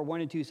 24,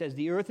 1 and 2 says,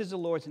 "The earth is the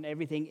Lord's and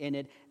everything in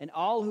it, and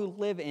all who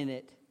live in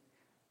it.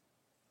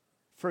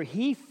 For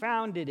He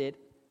founded it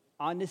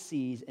on the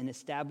seas and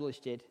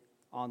established it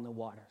on the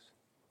waters."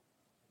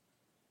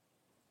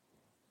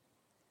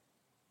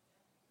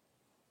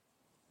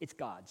 It's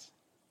God's.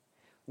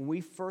 When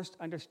we first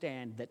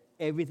understand that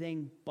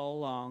everything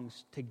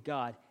belongs to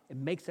God, it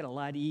makes it a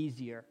lot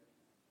easier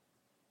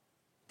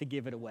to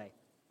give it away.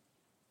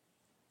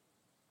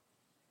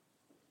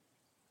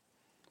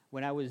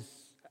 When I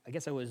was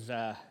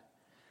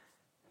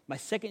my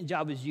second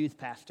job as youth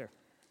pastor.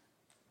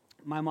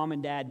 My mom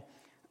and dad,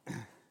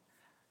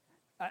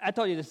 I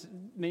told you this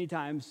many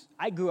times,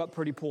 I grew up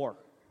pretty poor.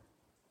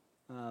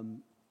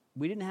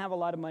 We didn't have a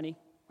lot of money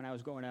when I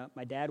was growing up.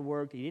 My dad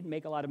worked. He didn't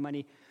make a lot of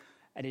money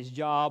at his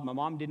job. My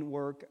mom didn't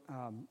work,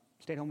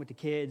 stayed home with the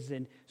kids.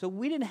 And so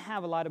we didn't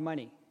have a lot of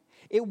money.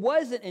 It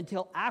wasn't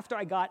until after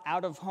I got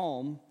out of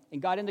home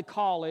and got into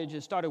college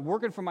and started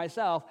working for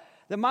myself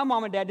that my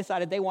mom and dad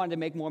decided they wanted to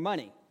make more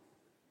money.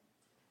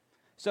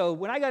 So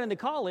when I got into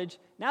college,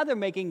 now they're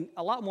making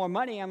a lot more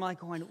money. I'm like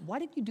going, why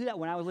didn't you do that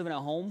when I was living at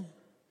home?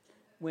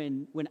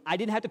 when I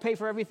didn't have to pay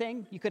for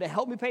everything. You could have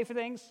helped me pay for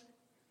things.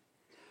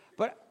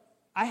 But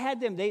I had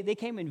them, they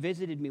came and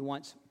visited me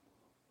once.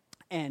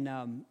 And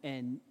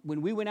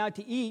when we went out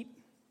to eat,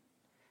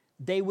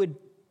 they would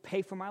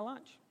pay for my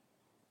lunch.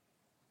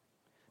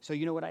 So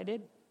you know what I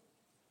did?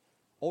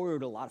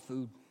 Ordered a lot of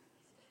food.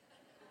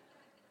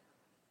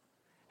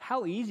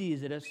 How easy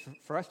is it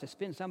for us to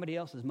spend somebody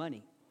else's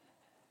money?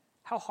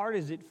 How hard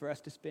is it for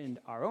us to spend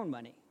our own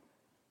money?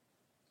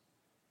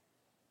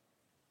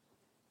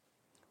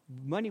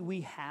 Money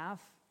we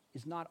have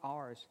is not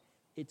ours.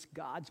 It's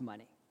God's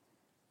money.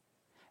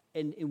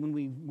 And when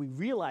we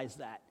realize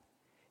that,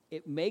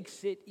 it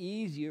makes it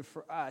easier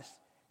for us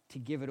to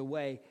give it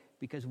away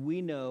because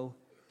we know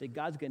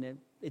that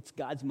it's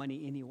God's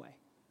money anyway.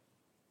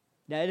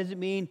 Now, that doesn't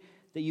mean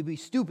that you be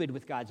stupid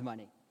with God's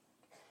money.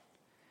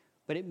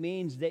 But it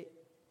means that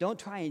don't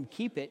try and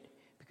keep it,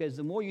 because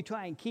the more you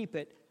try and keep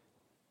it,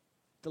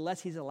 the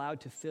less He's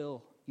allowed to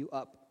fill you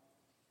up.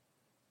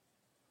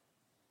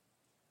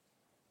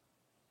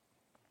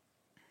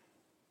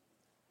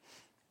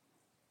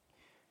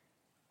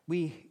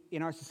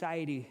 In our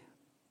society,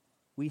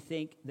 we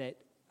think that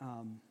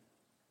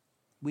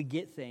we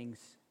get things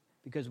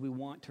because we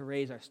want to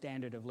raise our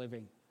standard of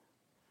living.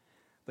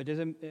 But there's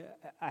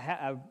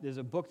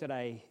a book that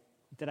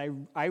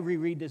I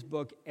reread this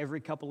book every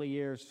couple of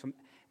years from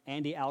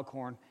Andy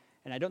Alcorn,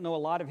 and I don't know a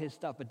lot of his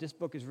stuff, but this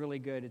book is really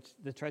good. It's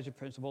The Treasure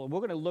Principle, and we're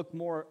going to look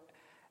more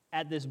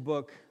at this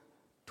book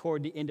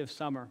toward the end of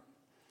summer,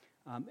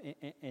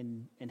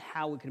 and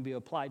how it can be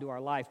applied to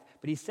our life.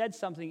 But he says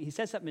something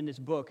in this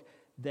book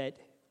that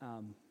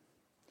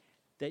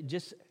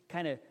just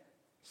kind of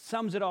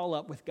sums it all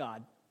up with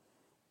God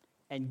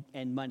and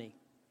money.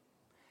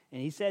 And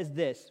he says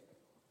this: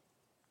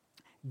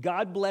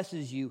 God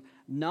blesses you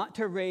not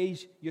to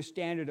raise your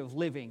standard of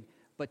living,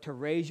 but to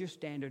raise your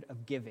standard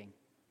of giving.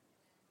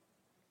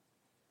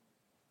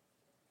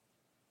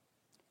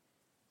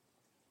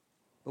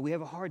 But we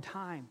have a hard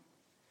time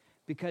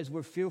because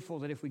we're fearful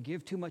that if we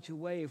give too much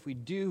away, if we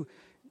do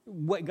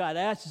what God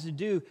asks us to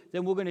do,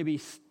 then we're going to be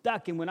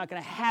stuck and we're not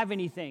going to have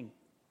anything.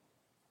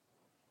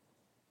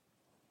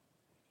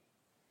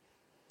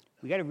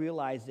 We got to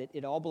realize that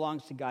it all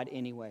belongs to God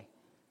anyway.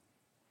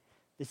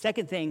 The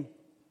second thing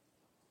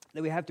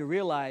that we have to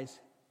realize,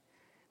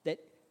 that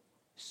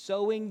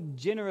sowing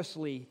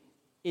generously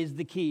is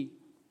the key.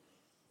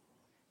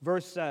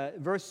 Verse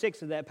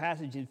 6 of that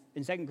passage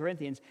in 2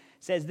 Corinthians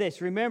says this: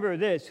 remember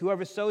this,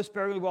 whoever sows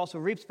sparingly will also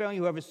reap sparingly,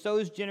 whoever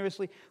sows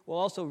generously will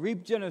also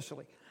reap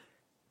generously.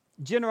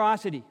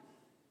 Generosity.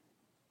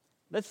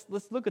 Let's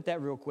look at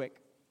that real quick.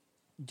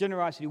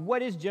 Generosity.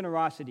 What is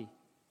generosity?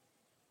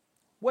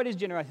 What is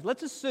generosity?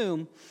 Let's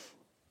assume,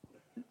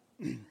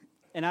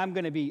 and I'm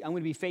going to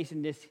be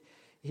facing this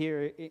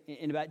here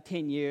in about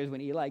 10 years when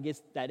Eli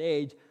gets that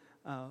age.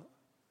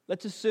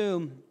 Let's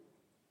assume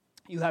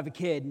you have a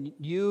kid and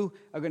you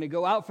are going to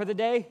go out for the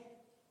day,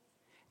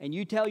 and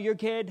you tell your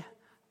kid,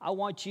 I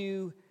want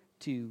you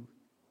to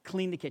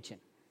clean the kitchen.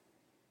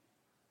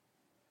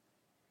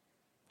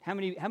 How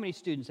many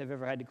students have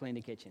ever had to clean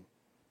the kitchen?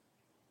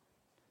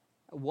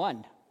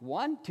 One,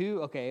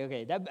 two,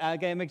 okay.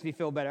 That makes me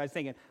feel better.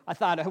 I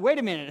thought, wait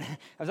a minute,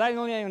 was I the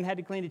only one who had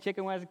to clean the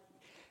chicken?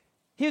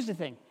 Here's the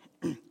thing.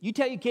 You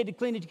tell your kid to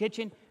clean the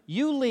kitchen,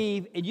 you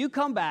leave, and you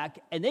come back,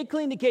 and they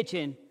clean the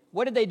kitchen.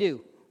 What did they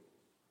do?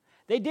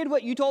 They did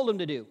what you told them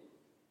to do.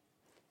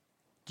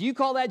 Do you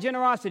call that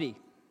generosity?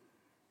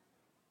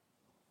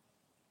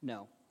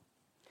 No.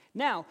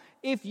 Now,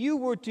 if you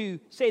were to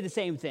say the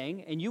same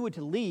thing, and you were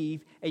to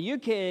leave, and your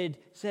kid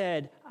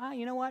said,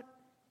 you know what?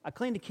 I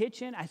cleaned the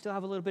kitchen, I still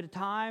have a little bit of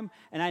time,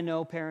 and I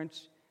know,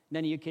 parents,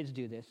 none of your kids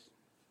do this.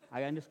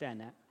 I understand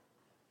that.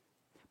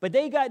 But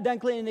they got done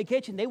cleaning the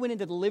kitchen, they went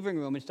into the living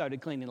room and started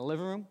cleaning the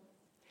living room.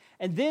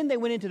 And then they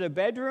went into their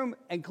bedroom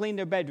and cleaned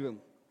their bedroom.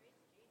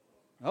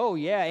 Oh,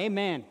 yeah,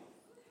 amen.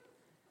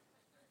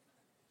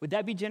 Would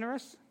that be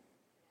generous?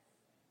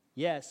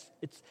 Yes.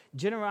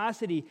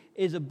 Generosity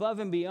is above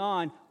and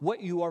beyond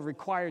what you are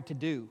required to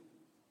do.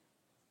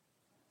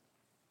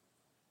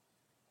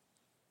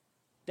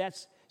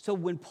 So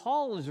when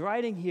Paul is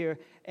writing here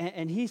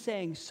and he's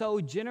saying sow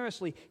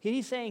generously,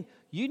 he's saying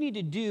you need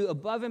to do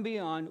above and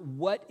beyond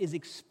what is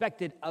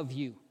expected of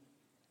you.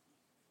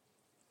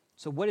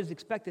 So what is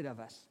expected of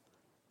us?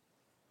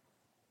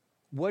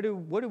 What are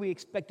we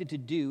expected to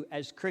do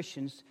as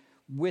Christians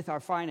with our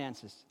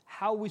finances?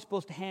 How are we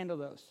supposed to handle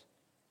those?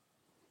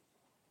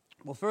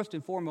 Well, first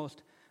and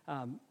foremost,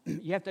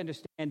 you have to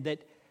understand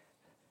that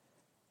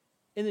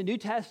in the New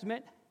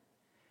Testament,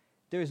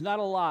 there is not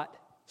a lot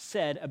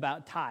said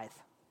about tithe.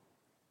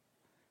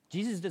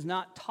 Jesus does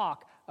not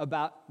talk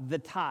about the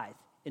tithe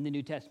in the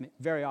New Testament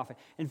very often.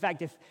 In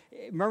fact, if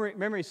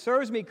memory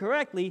serves me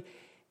correctly,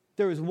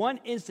 there is one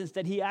instance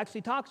that he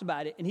actually talks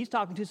about it, and he's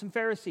talking to some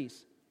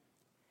Pharisees.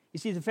 You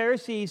see, the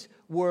Pharisees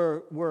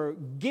were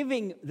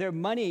giving their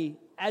money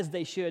as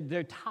they should,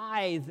 their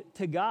tithe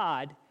to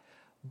God,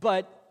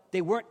 but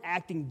they weren't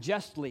acting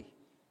justly.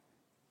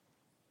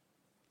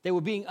 They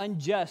were being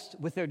unjust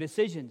with their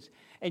decisions.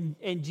 And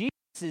Jesus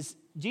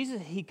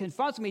Jesus, he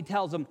confronts him, he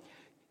tells him,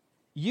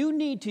 you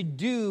need to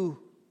do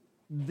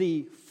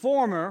the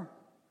former,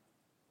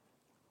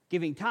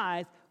 giving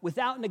tithe,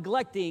 without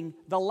neglecting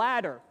the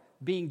latter,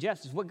 being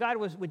justice.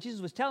 What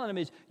Jesus was telling him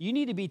is, you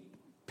need to be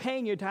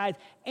paying your tithe,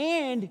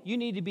 and you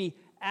need to be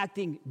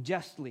acting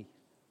justly.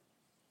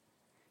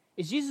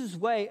 It's Jesus'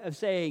 way of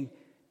saying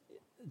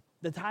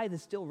the tithe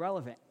is still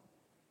relevant.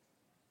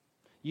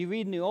 You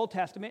read in the Old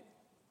Testament,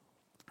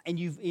 and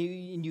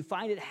you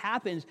find it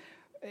happens.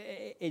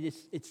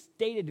 It's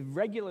stated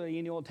regularly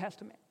in the Old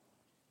Testament.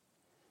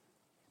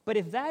 But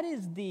if that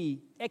is the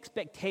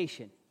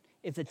expectation,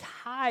 if the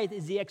tithe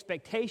is the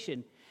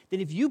expectation,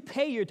 then if you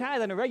pay your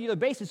tithe on a regular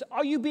basis,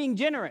 are you being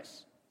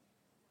generous?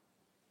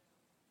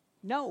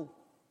 No.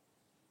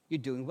 You're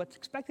doing what's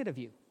expected of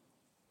you.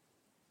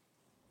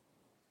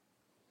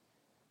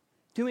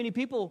 Too many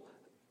people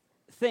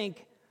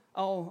think,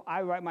 oh,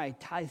 I write my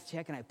tithe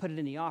check and I put it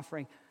in the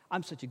offering.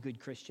 I'm such a good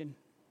Christian.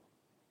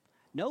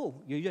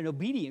 No, you're an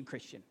obedient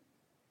Christian.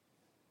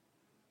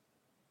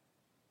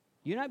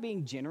 You're not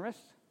being generous.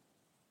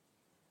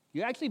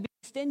 You're actually being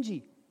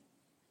stingy.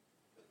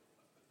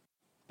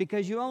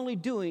 Because you're only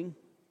doing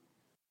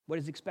what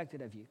is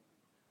expected of you.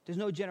 There's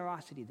no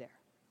generosity there.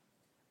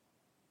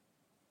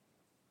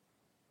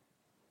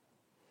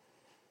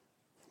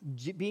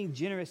 Being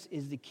generous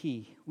is the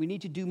key. We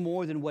need to do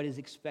more than what is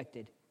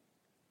expected.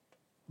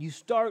 You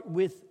start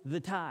with the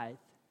tithe,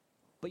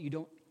 but you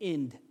don't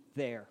end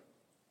there.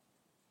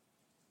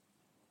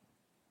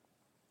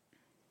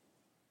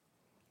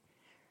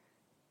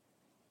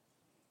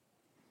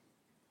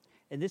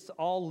 And this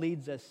all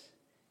leads us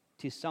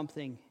to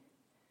something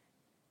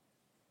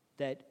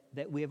that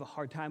we have a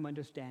hard time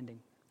understanding.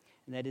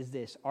 And that is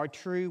this: our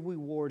true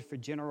reward for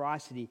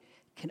generosity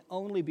can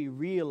only be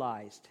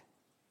realized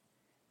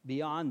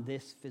beyond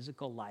this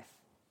physical life.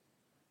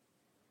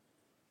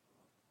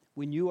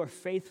 When you are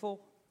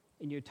faithful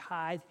in your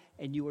tithe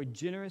and you are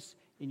generous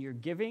in your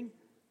giving,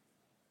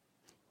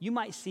 you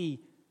might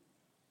see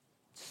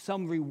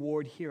some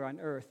reward here on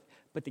earth,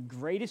 but the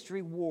greatest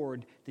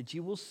reward that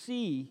you will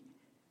see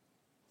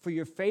for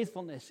your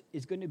faithfulness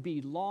is going to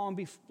be long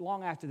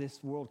after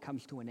this world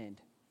comes to an end.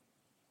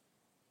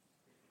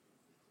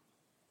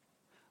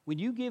 When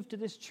you give to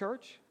this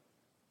church,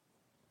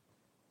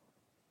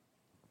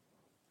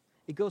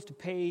 it goes to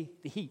pay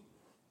the heat.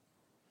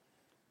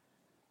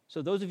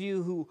 So those of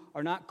you who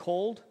are not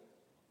cold,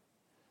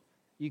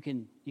 you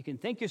can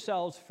thank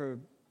yourselves for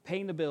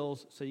paying the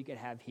bills so you can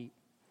have heat.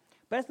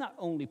 But that's not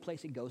the only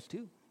place it goes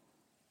to.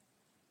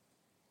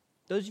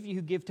 Those of you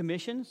who give to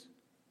missions,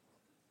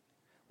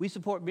 we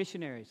support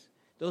missionaries.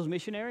 Those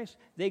missionaries,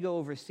 they go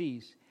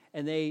overseas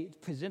and they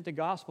present the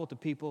gospel to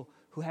people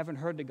who haven't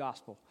heard the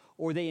gospel,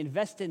 or they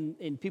invest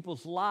in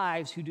people's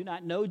lives who do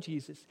not know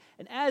Jesus.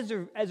 And as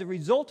a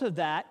result of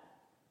that,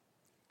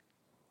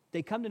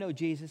 they come to know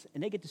Jesus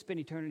and they get to spend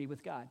eternity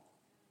with God.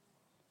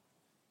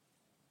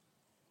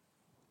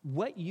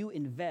 What you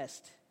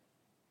invest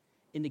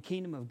in the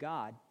kingdom of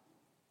God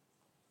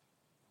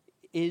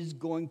is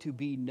going to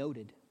be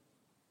noted.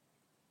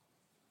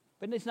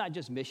 But it's not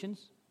just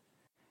missions.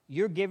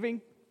 You're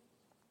giving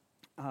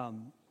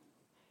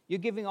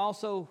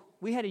also.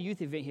 We had a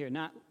youth event here,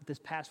 not this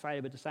past Friday,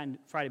 but the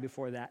Friday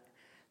before that.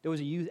 There was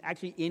a youth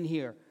actually in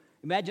here.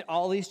 Imagine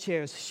all these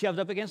chairs shoved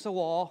up against the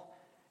wall,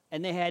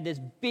 and they had this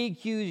big,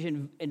 huge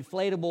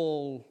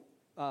inflatable,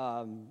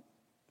 I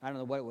don't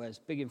know what it was,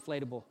 big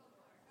inflatable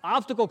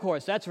obstacle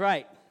course. That's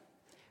right.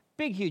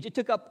 Big, huge. It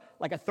took up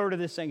like a third of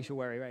this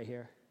sanctuary right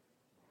here.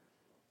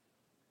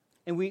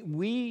 And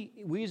we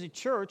as a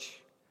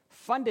church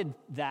funded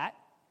that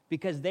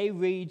because they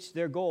reached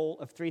their goal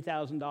of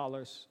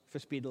 $3,000 for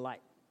Speed the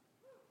Light.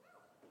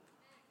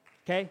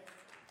 Okay?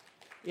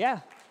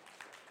 Yeah.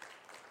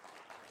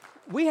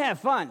 We have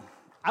fun.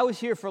 I was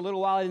here for a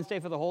little while. I didn't stay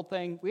for the whole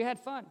thing. We had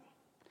fun.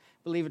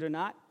 Believe it or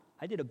not,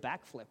 I did a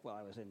backflip while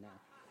I was in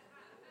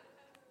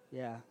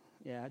there.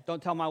 Yeah.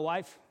 Don't tell my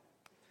wife,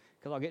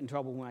 because I'll get in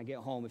trouble when I get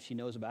home if she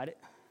knows about it.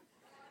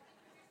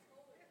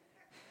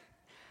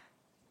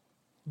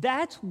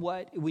 That's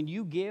what, when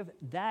you give,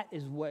 that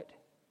is what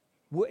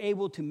we're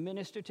able to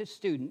minister to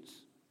students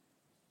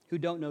who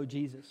don't know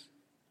Jesus.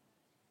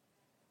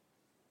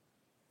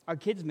 Our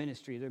kids'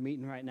 ministry, they're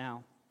meeting right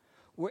now.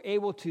 We're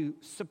able to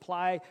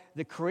supply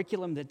the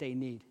curriculum that they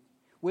need.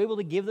 We're able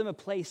to give them a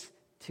place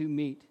to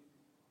meet.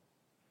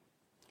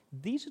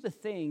 These are the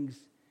things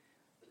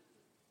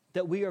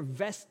that we are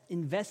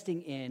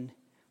investing in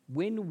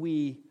when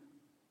we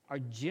are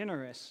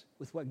generous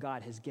with what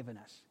God has given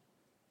us.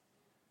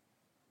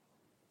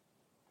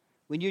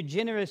 When you're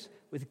generous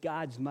with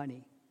God's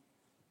money,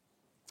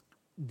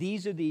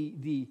 these are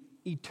the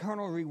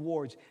eternal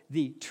rewards,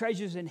 the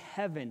treasures in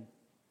heaven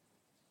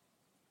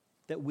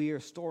that we are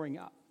storing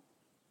up.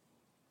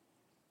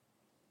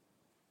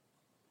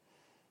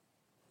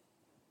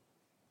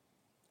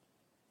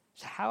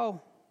 So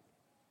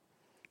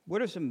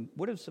what are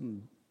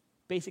some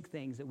basic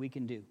things that we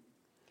can do,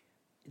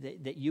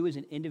 that you as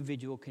an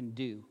individual can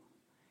do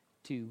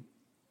to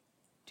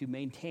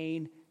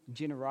maintain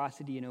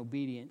generosity and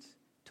obedience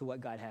to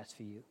what God has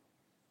for you.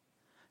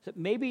 So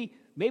maybe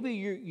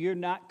you're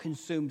not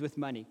consumed with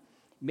money.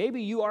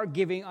 Maybe you are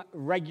giving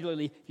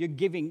regularly, you're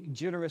giving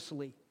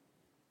generously.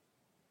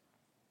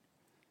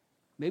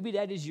 Maybe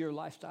that is your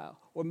lifestyle.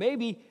 Or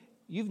maybe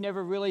you've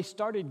never really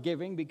started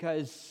giving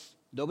because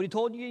nobody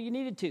told you you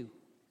needed to.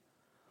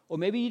 Or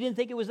maybe you didn't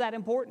think it was that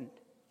important.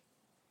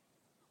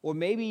 Or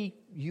maybe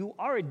you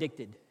are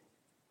addicted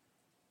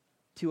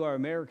to our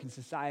American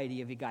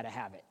society of you got to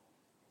have it.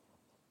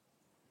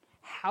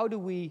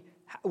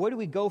 Where do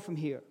we go from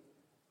here?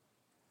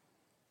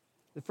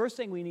 The first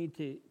thing we need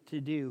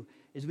to do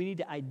is we need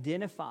to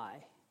identify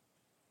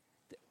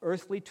the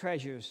earthly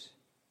treasures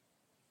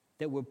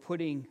that we're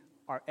putting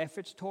our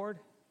efforts toward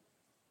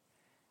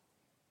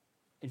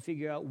and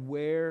figure out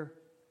where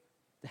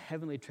the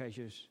heavenly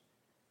treasures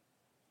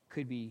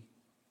we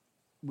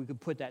could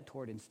put that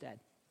toward instead.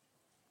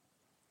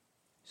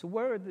 So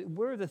what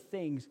are the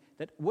things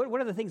that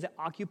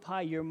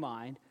occupy your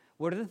mind?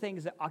 What are the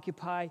things that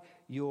occupy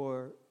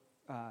your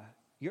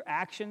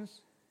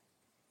actions?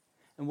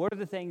 And what are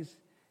the things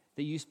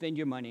that you spend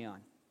your money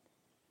on?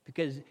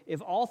 Because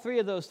if all three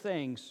of those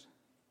things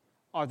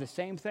are the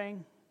same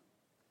thing,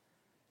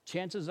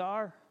 chances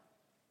are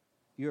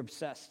you're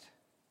obsessed,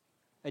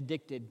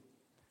 addicted.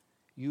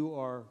 You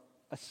are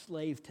a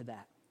slave to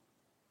that.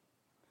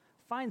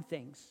 Find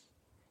things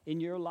in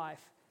your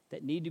life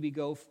that need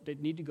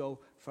to go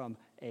from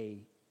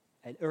an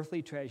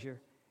earthly treasure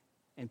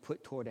and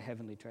put toward a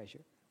heavenly treasure.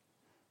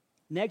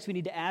 Next, we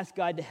need to ask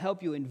God to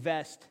help you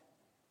invest.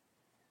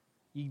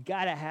 You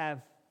got to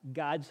have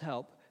God's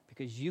help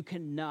because you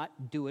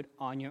cannot do it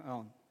on your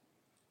own.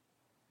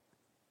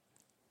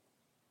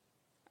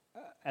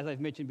 As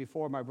I've mentioned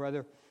before, my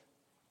brother,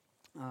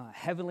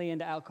 heavily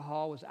into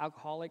alcohol, was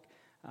alcoholic.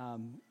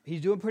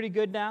 He's doing pretty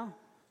good now.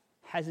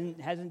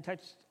 Hasn't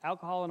touched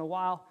alcohol in a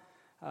while.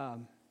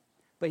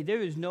 But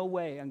there is no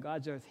way on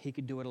God's earth he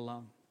could do it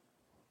alone.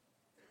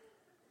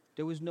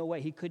 There was no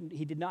way.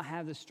 He did not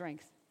have the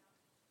strength.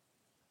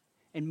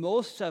 And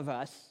most of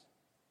us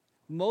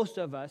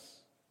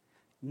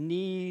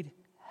need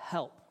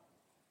help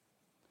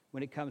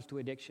when it comes to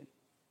addiction.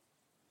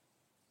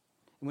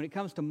 And when it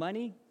comes to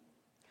money,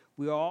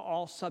 we are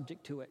all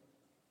subject to it.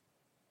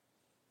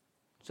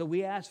 So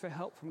we ask for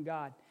help from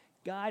God.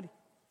 God,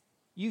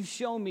 you've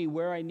shown me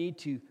where I need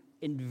to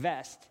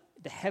invest,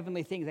 the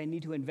heavenly things I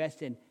need to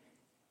invest in.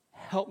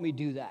 Help me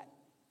do that.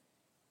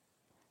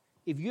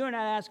 If you're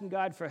not asking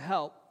God for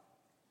help,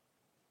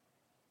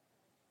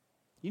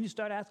 you need to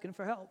start asking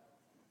for help.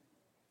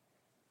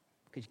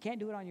 Because you can't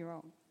do it on your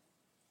own.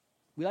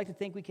 We like to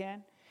think we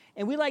can.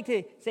 And we like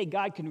to say,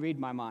 God can read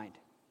my mind.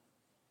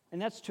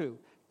 And that's true.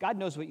 God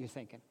knows what you're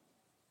thinking.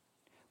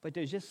 But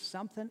there's just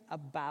something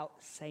about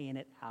saying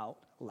it out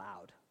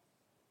loud.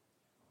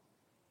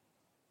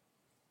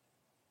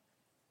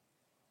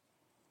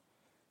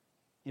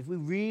 If we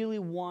really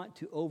want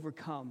to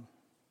overcome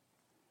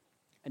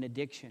an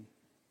addiction,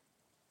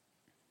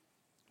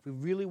 we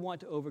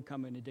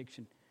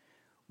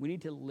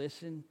need to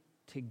listen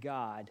to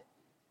God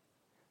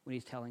when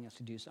He's telling us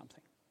to do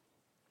something.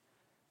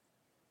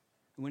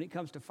 And when it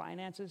comes to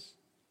finances,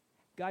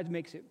 God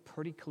makes it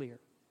pretty clear.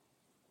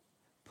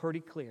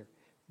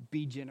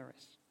 Be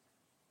generous.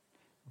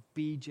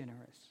 Be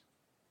generous.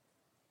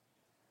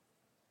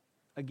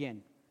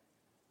 Again,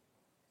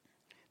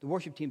 the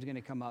worship team's going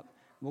to come up.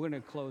 We're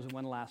going to close with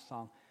one last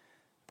song.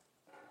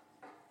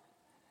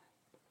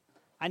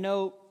 I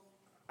know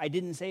I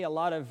didn't say a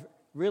lot of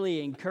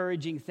really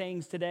encouraging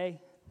things today.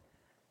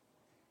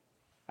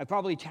 I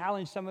probably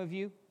challenged some of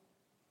you.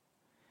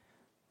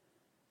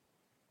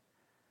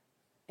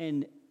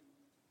 And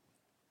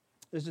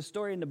there's a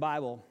story in the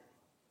Bible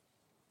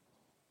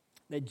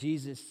that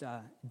Jesus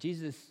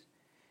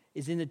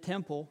is in the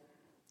temple,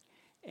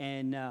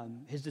 and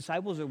his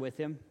disciples are with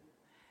him,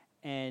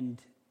 and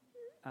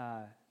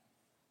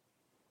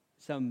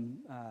some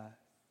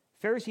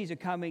Pharisees are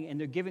coming, and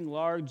they're giving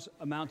large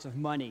amounts of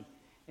money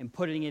and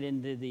putting it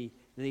into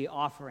the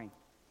offering.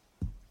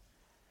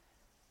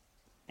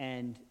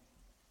 And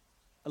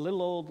a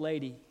little old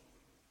lady,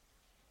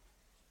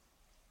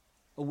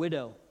 a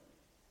widow,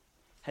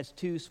 has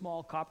 2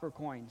 small copper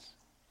coins.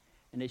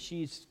 And as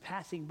she's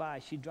passing by,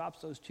 she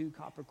drops those 2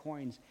 copper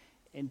coins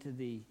into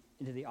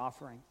the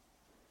offering.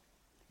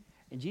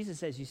 And Jesus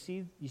says, you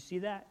see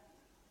that?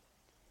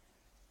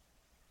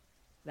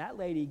 That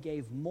lady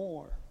gave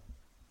more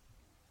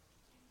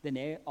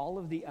than all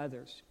of the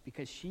others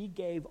because she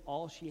gave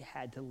all she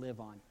had to live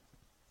on.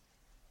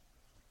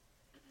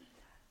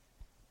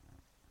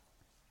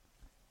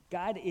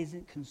 God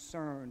isn't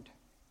concerned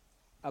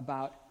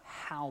about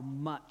how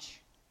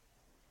much.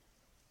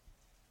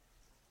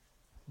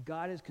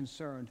 God is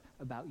concerned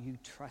about you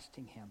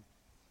trusting Him.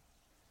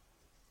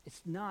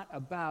 It's not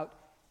about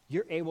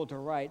you're able to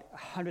write a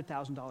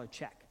 $100,000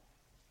 check.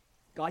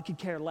 God could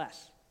care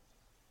less.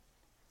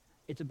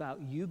 It's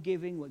about you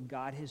giving what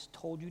God has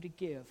told you to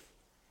give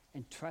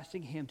and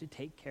trusting Him to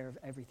take care of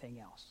everything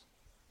else.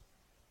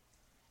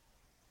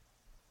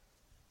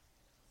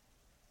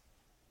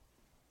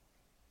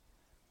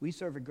 We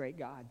serve a great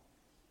God.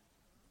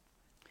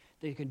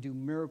 that can do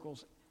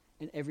miracles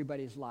in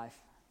everybody's life.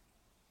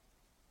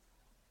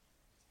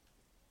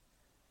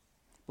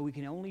 But we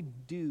can only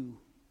do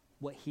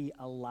what he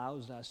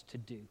allows us to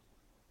do.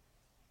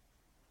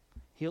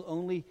 He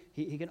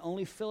can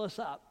only fill us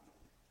up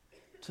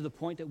to the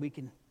point that we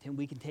can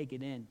take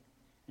it in.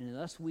 And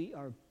unless we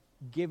are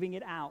giving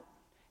it out,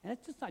 and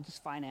it's not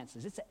just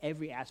finances, it's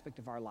every aspect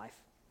of our life.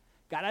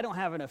 God, I don't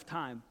have enough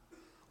time.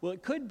 Well,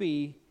 it could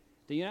be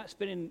that you're not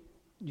spending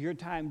your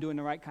time doing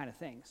the right kind of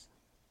things.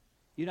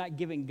 You're not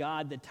giving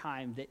God the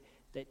time that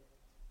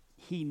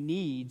he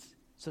needs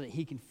so that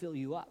he can fill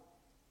you up.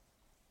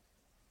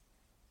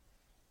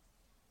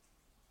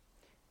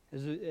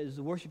 As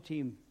the worship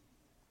team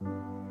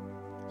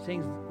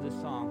sings this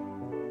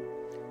song,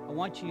 I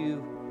want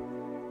you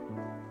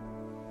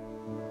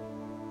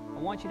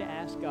to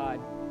ask God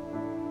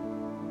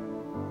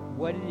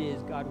what it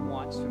is God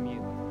wants from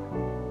you.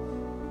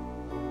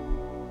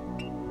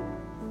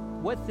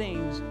 What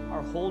things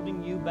are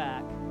holding you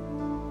back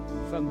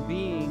from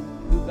being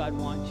who God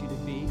wants you to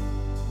be,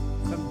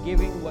 from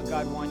giving what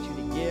God wants you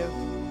to give,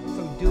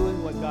 from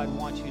doing what God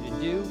wants you to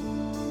do,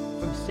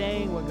 from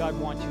saying what God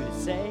wants you to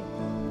say?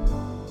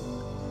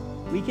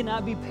 We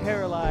cannot be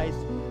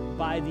paralyzed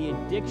by the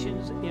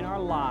addictions in our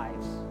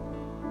lives.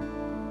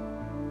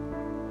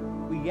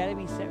 We got to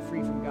be set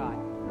free from God.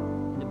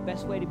 And the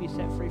best way to be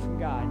set free from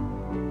God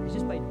is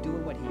just by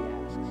doing what he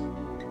asks.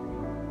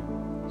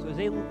 So as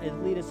they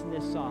lead us in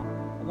this song,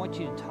 I want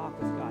you to talk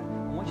with God.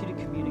 I want you to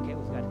communicate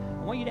with God.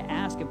 I want you to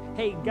ask him,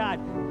 hey, God,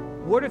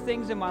 what are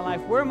things in my life?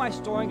 Where am I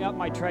storing up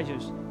my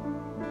treasures?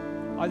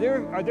 Are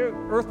there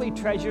earthly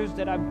treasures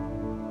that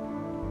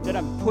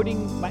I'm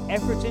putting my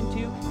efforts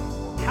into?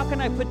 How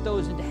can I put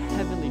those into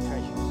heavenly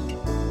treasures?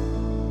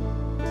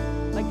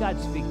 Let God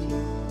speak to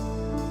you.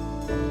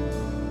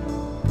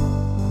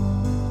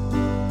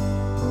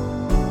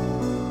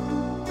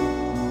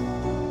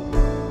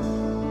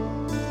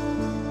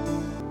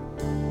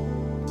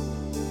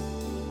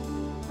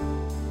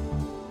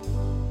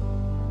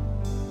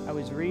 I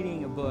was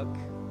reading a book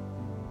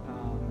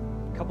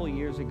a couple of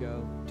years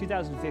ago,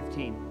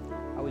 2015.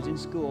 I was in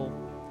school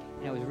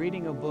and I was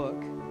reading a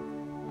book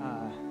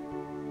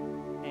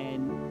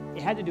and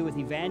it had to do with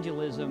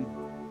evangelism,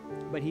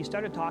 but he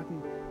started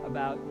talking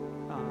about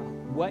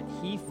what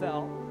he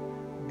felt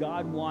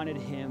God wanted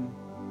him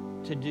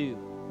to do.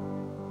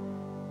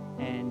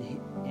 And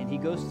he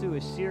goes through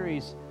a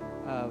series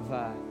of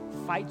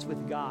fights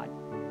with God,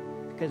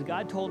 because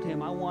God told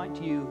him, I want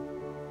you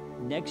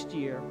next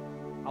year,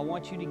 I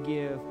want you to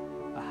give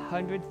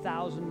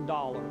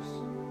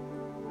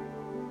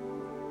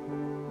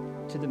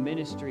 $100,000 to the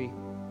ministry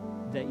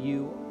that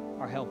you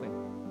are helping.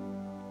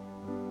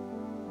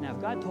 Now,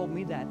 if God told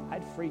me that,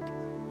 I'd freak.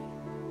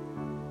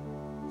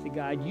 Say,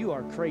 God, you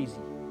are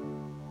crazy.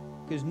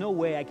 There's no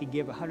way I could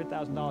give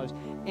 $100,000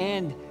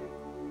 and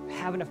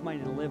have enough money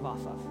to live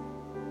off of.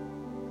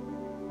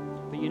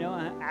 But you know,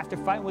 after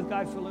fighting with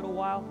God for a little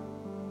while,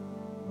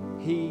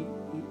 he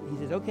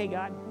says, okay,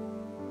 God,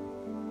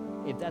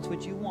 if that's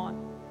what you want,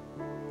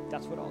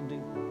 that's what I'll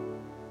do.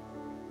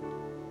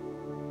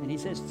 And he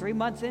says 3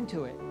 months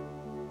into it,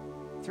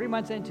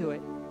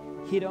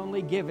 he'd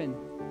only given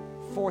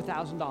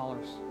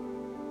 $4,000.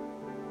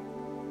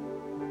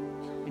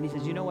 And he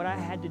says, you know what I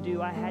had to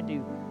do? I had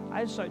to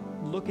start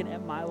looking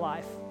at my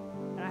life,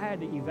 and I had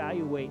to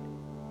evaluate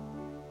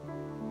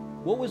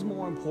what was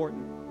more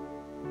important,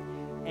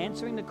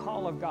 answering the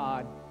call of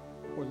God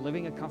or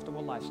living a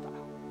comfortable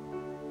lifestyle.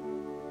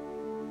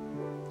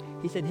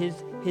 He said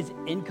his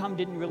income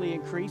didn't really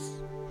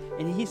increase.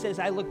 And he says,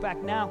 I look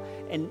back now,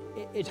 and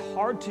it's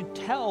hard to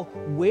tell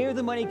where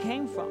the money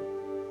came from.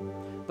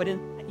 But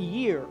in a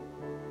year,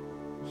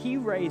 he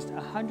raised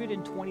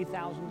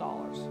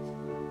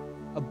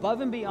 $120,000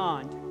 above and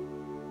beyond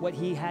what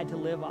he had to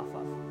live off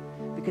of,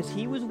 because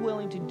he was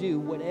willing to do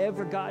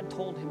whatever God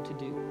told him to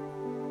do.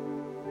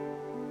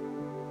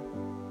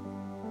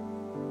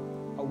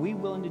 Are we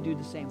willing to do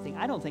the same thing?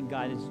 I don't think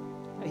God is.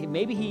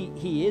 Maybe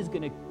he is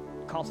going to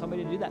call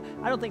somebody to do that.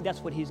 I don't think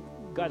that's what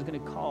God's going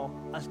to call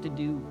us to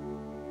do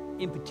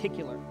in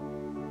particular.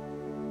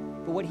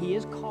 But what he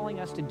is calling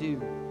us to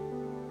do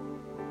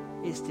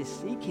is to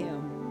seek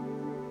him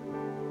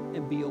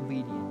and be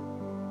obedient.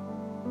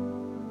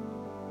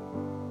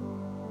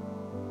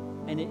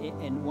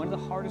 And one of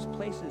the hardest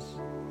places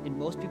in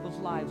most people's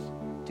lives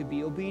to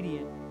be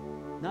obedient,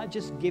 not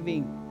just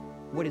giving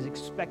what is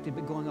expected,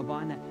 but going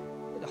above that.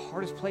 The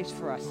hardest place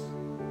for us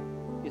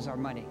is our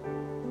money.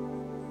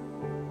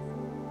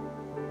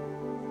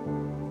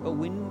 But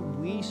when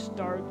we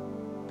start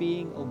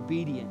being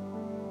obedient,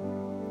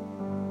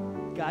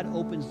 God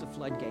opens the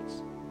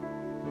floodgates.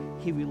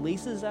 He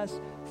releases us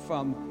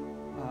from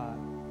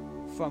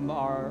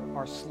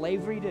our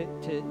slavery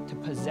to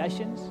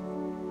possessions.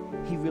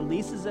 He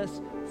releases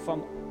us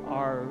from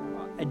our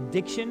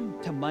addiction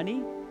to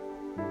money.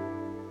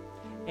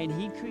 And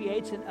he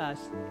creates in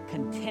us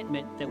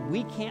contentment that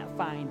we can't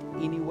find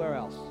anywhere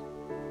else.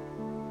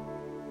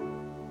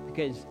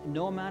 Because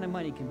no amount of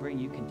money can bring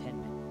you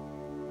contentment.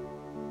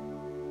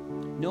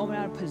 No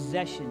amount of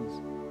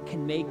possessions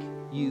can make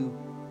you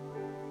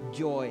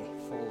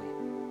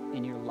joyful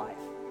in your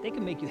life. They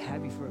can make you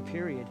happy for a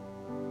period,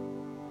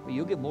 but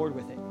you'll get bored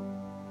with it.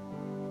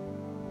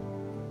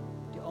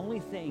 The only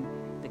thing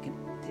that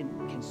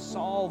can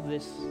solve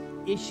this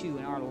issue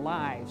in our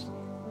lives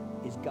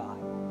is God.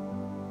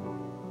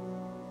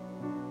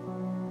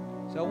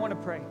 So I want to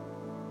pray.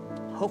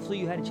 Hopefully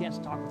you had a chance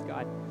to talk with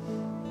God.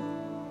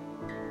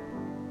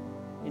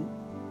 And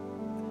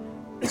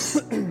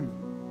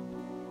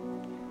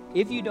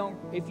if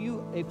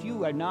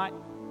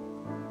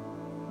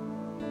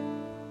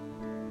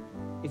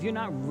you're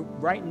not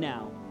right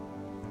now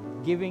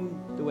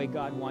giving the way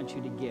God wants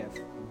you to give,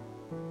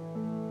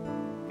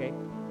 okay?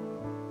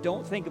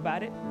 Don't think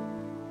about it.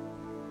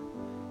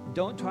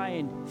 Don't try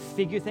and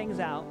figure things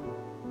out.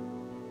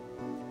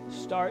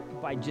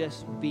 Start by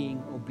just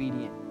being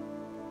obedient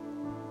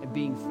and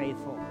being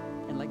faithful,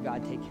 and let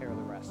God take care of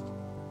the rest.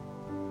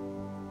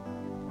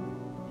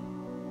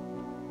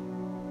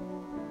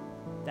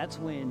 That's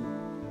when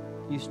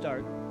you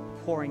start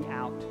pouring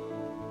out.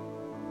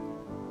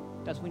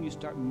 That's when you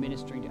start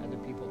ministering to other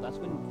people. That's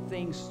when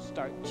things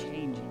start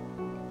changing.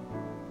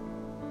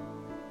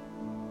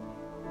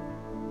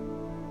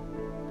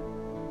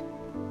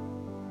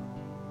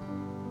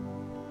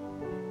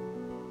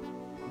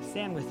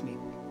 Stand with me.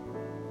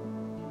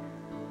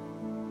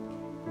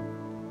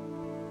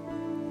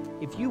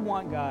 If you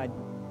want God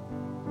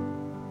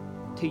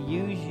to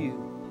use you,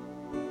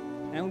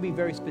 and I'm going to be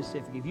very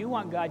specific, if you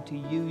want God to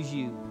use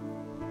you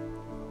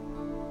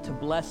to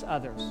bless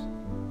others,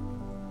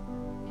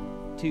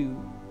 to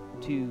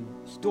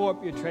store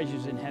up your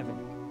treasures in heaven,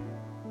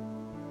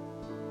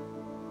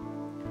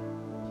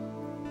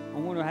 I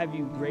want to have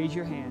you raise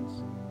your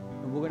hands,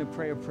 and we're going to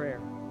pray a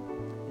prayer.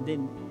 And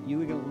then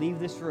you're going to leave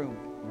this room.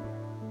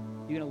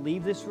 You're going to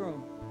leave this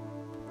room,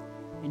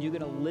 and you're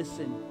going to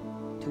listen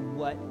to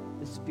what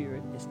the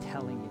Spirit is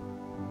telling you.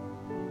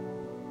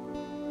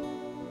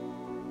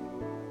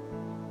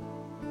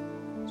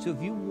 So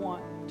if you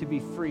want to be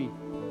free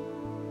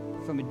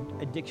from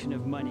addiction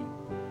of money,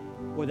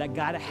 or that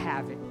gotta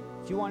have it,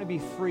 if you want to be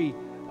free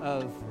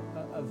of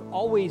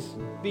always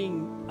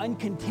being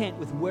uncontent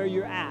with where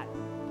you're at,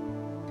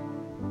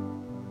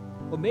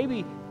 or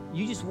maybe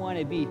you just want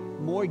to be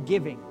more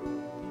giving,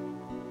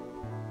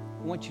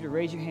 I want you to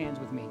raise your hands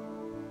with me.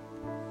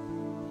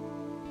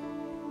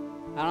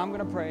 And I'm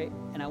going to pray,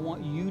 and I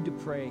want you to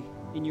pray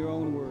in your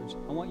own words.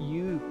 I want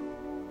you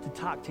to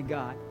talk to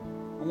God.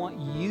 I want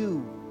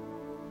you,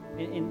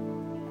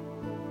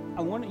 and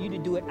I want you to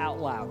do it out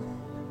loud.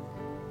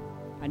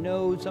 I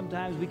know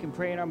sometimes we can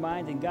pray in our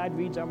minds, and God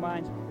reads our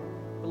minds,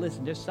 but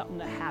listen, there's something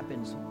that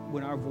happens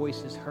when our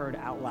voice is heard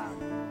out loud.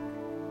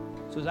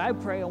 So as I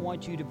pray, I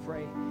want you to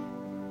pray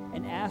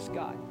and ask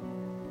God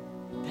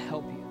to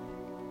help you.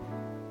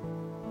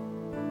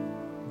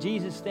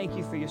 Jesus, thank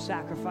you for your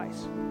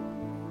sacrifice.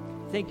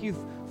 Thank you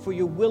for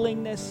your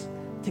willingness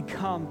to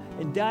come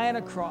and die on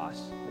a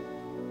cross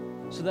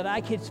so that I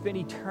could spend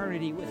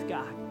eternity with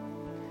God.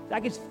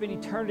 I could spend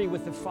eternity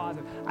with the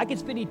Father. I could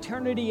spend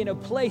eternity in a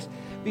place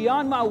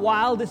beyond my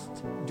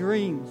wildest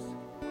dreams.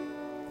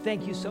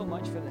 Thank you so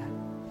much for that.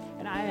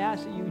 And I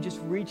ask that you just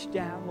reach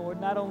down,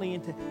 Lord, not only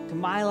into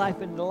my life,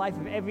 but into the life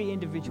of every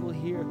individual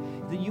here,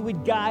 that you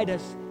would guide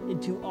us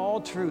into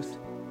all truth.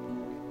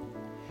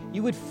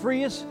 You would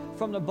free us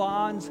from the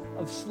bonds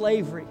of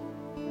slavery.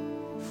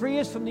 Free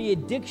us from the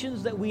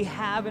addictions that we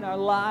have in our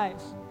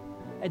lives.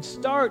 And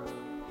start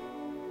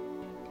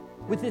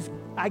with this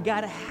I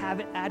gotta have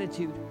it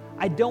attitude.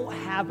 I don't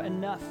have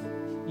enough.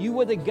 You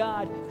are the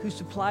God who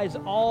supplies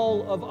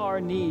all of our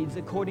needs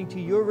according to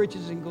your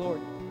riches and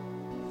glory.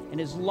 And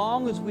as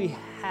long as we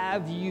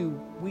have you,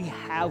 we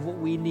have what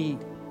we need.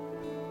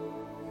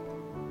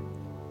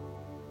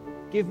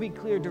 Give me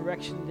clear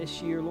direction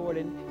this year, Lord,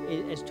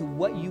 and as to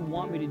what you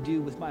want me to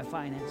do with my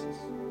finances.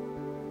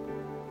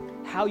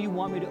 How you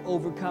want me to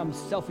overcome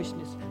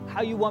selfishness.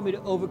 How you want me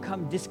to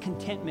overcome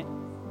discontentment.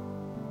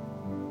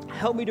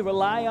 Help me to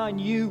rely on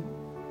you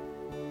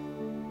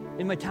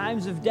in my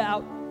times of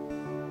doubt,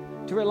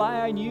 to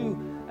rely on you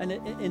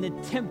in the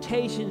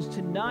temptations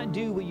to not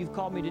do what you've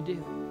called me to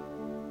do.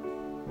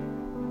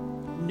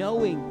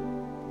 Knowing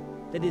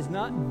that it is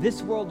not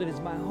this world that is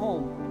my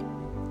home,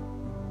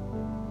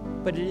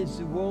 but it is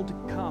the world to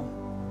come,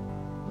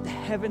 the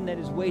heaven that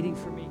is waiting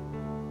for me.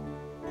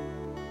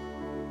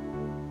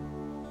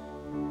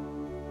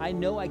 I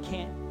know I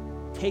can't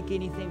take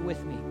anything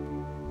with me,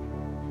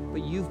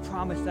 but you've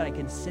promised that I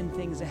can send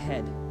things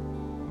ahead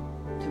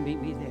to meet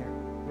me there.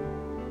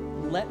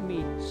 Let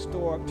me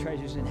store up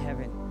treasures in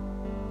heaven.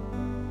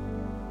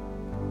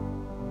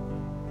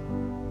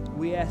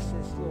 We ask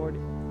this, Lord,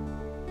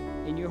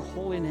 in your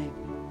holy name.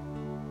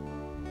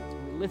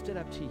 We lift it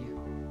up to you.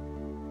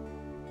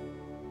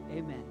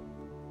 Amen.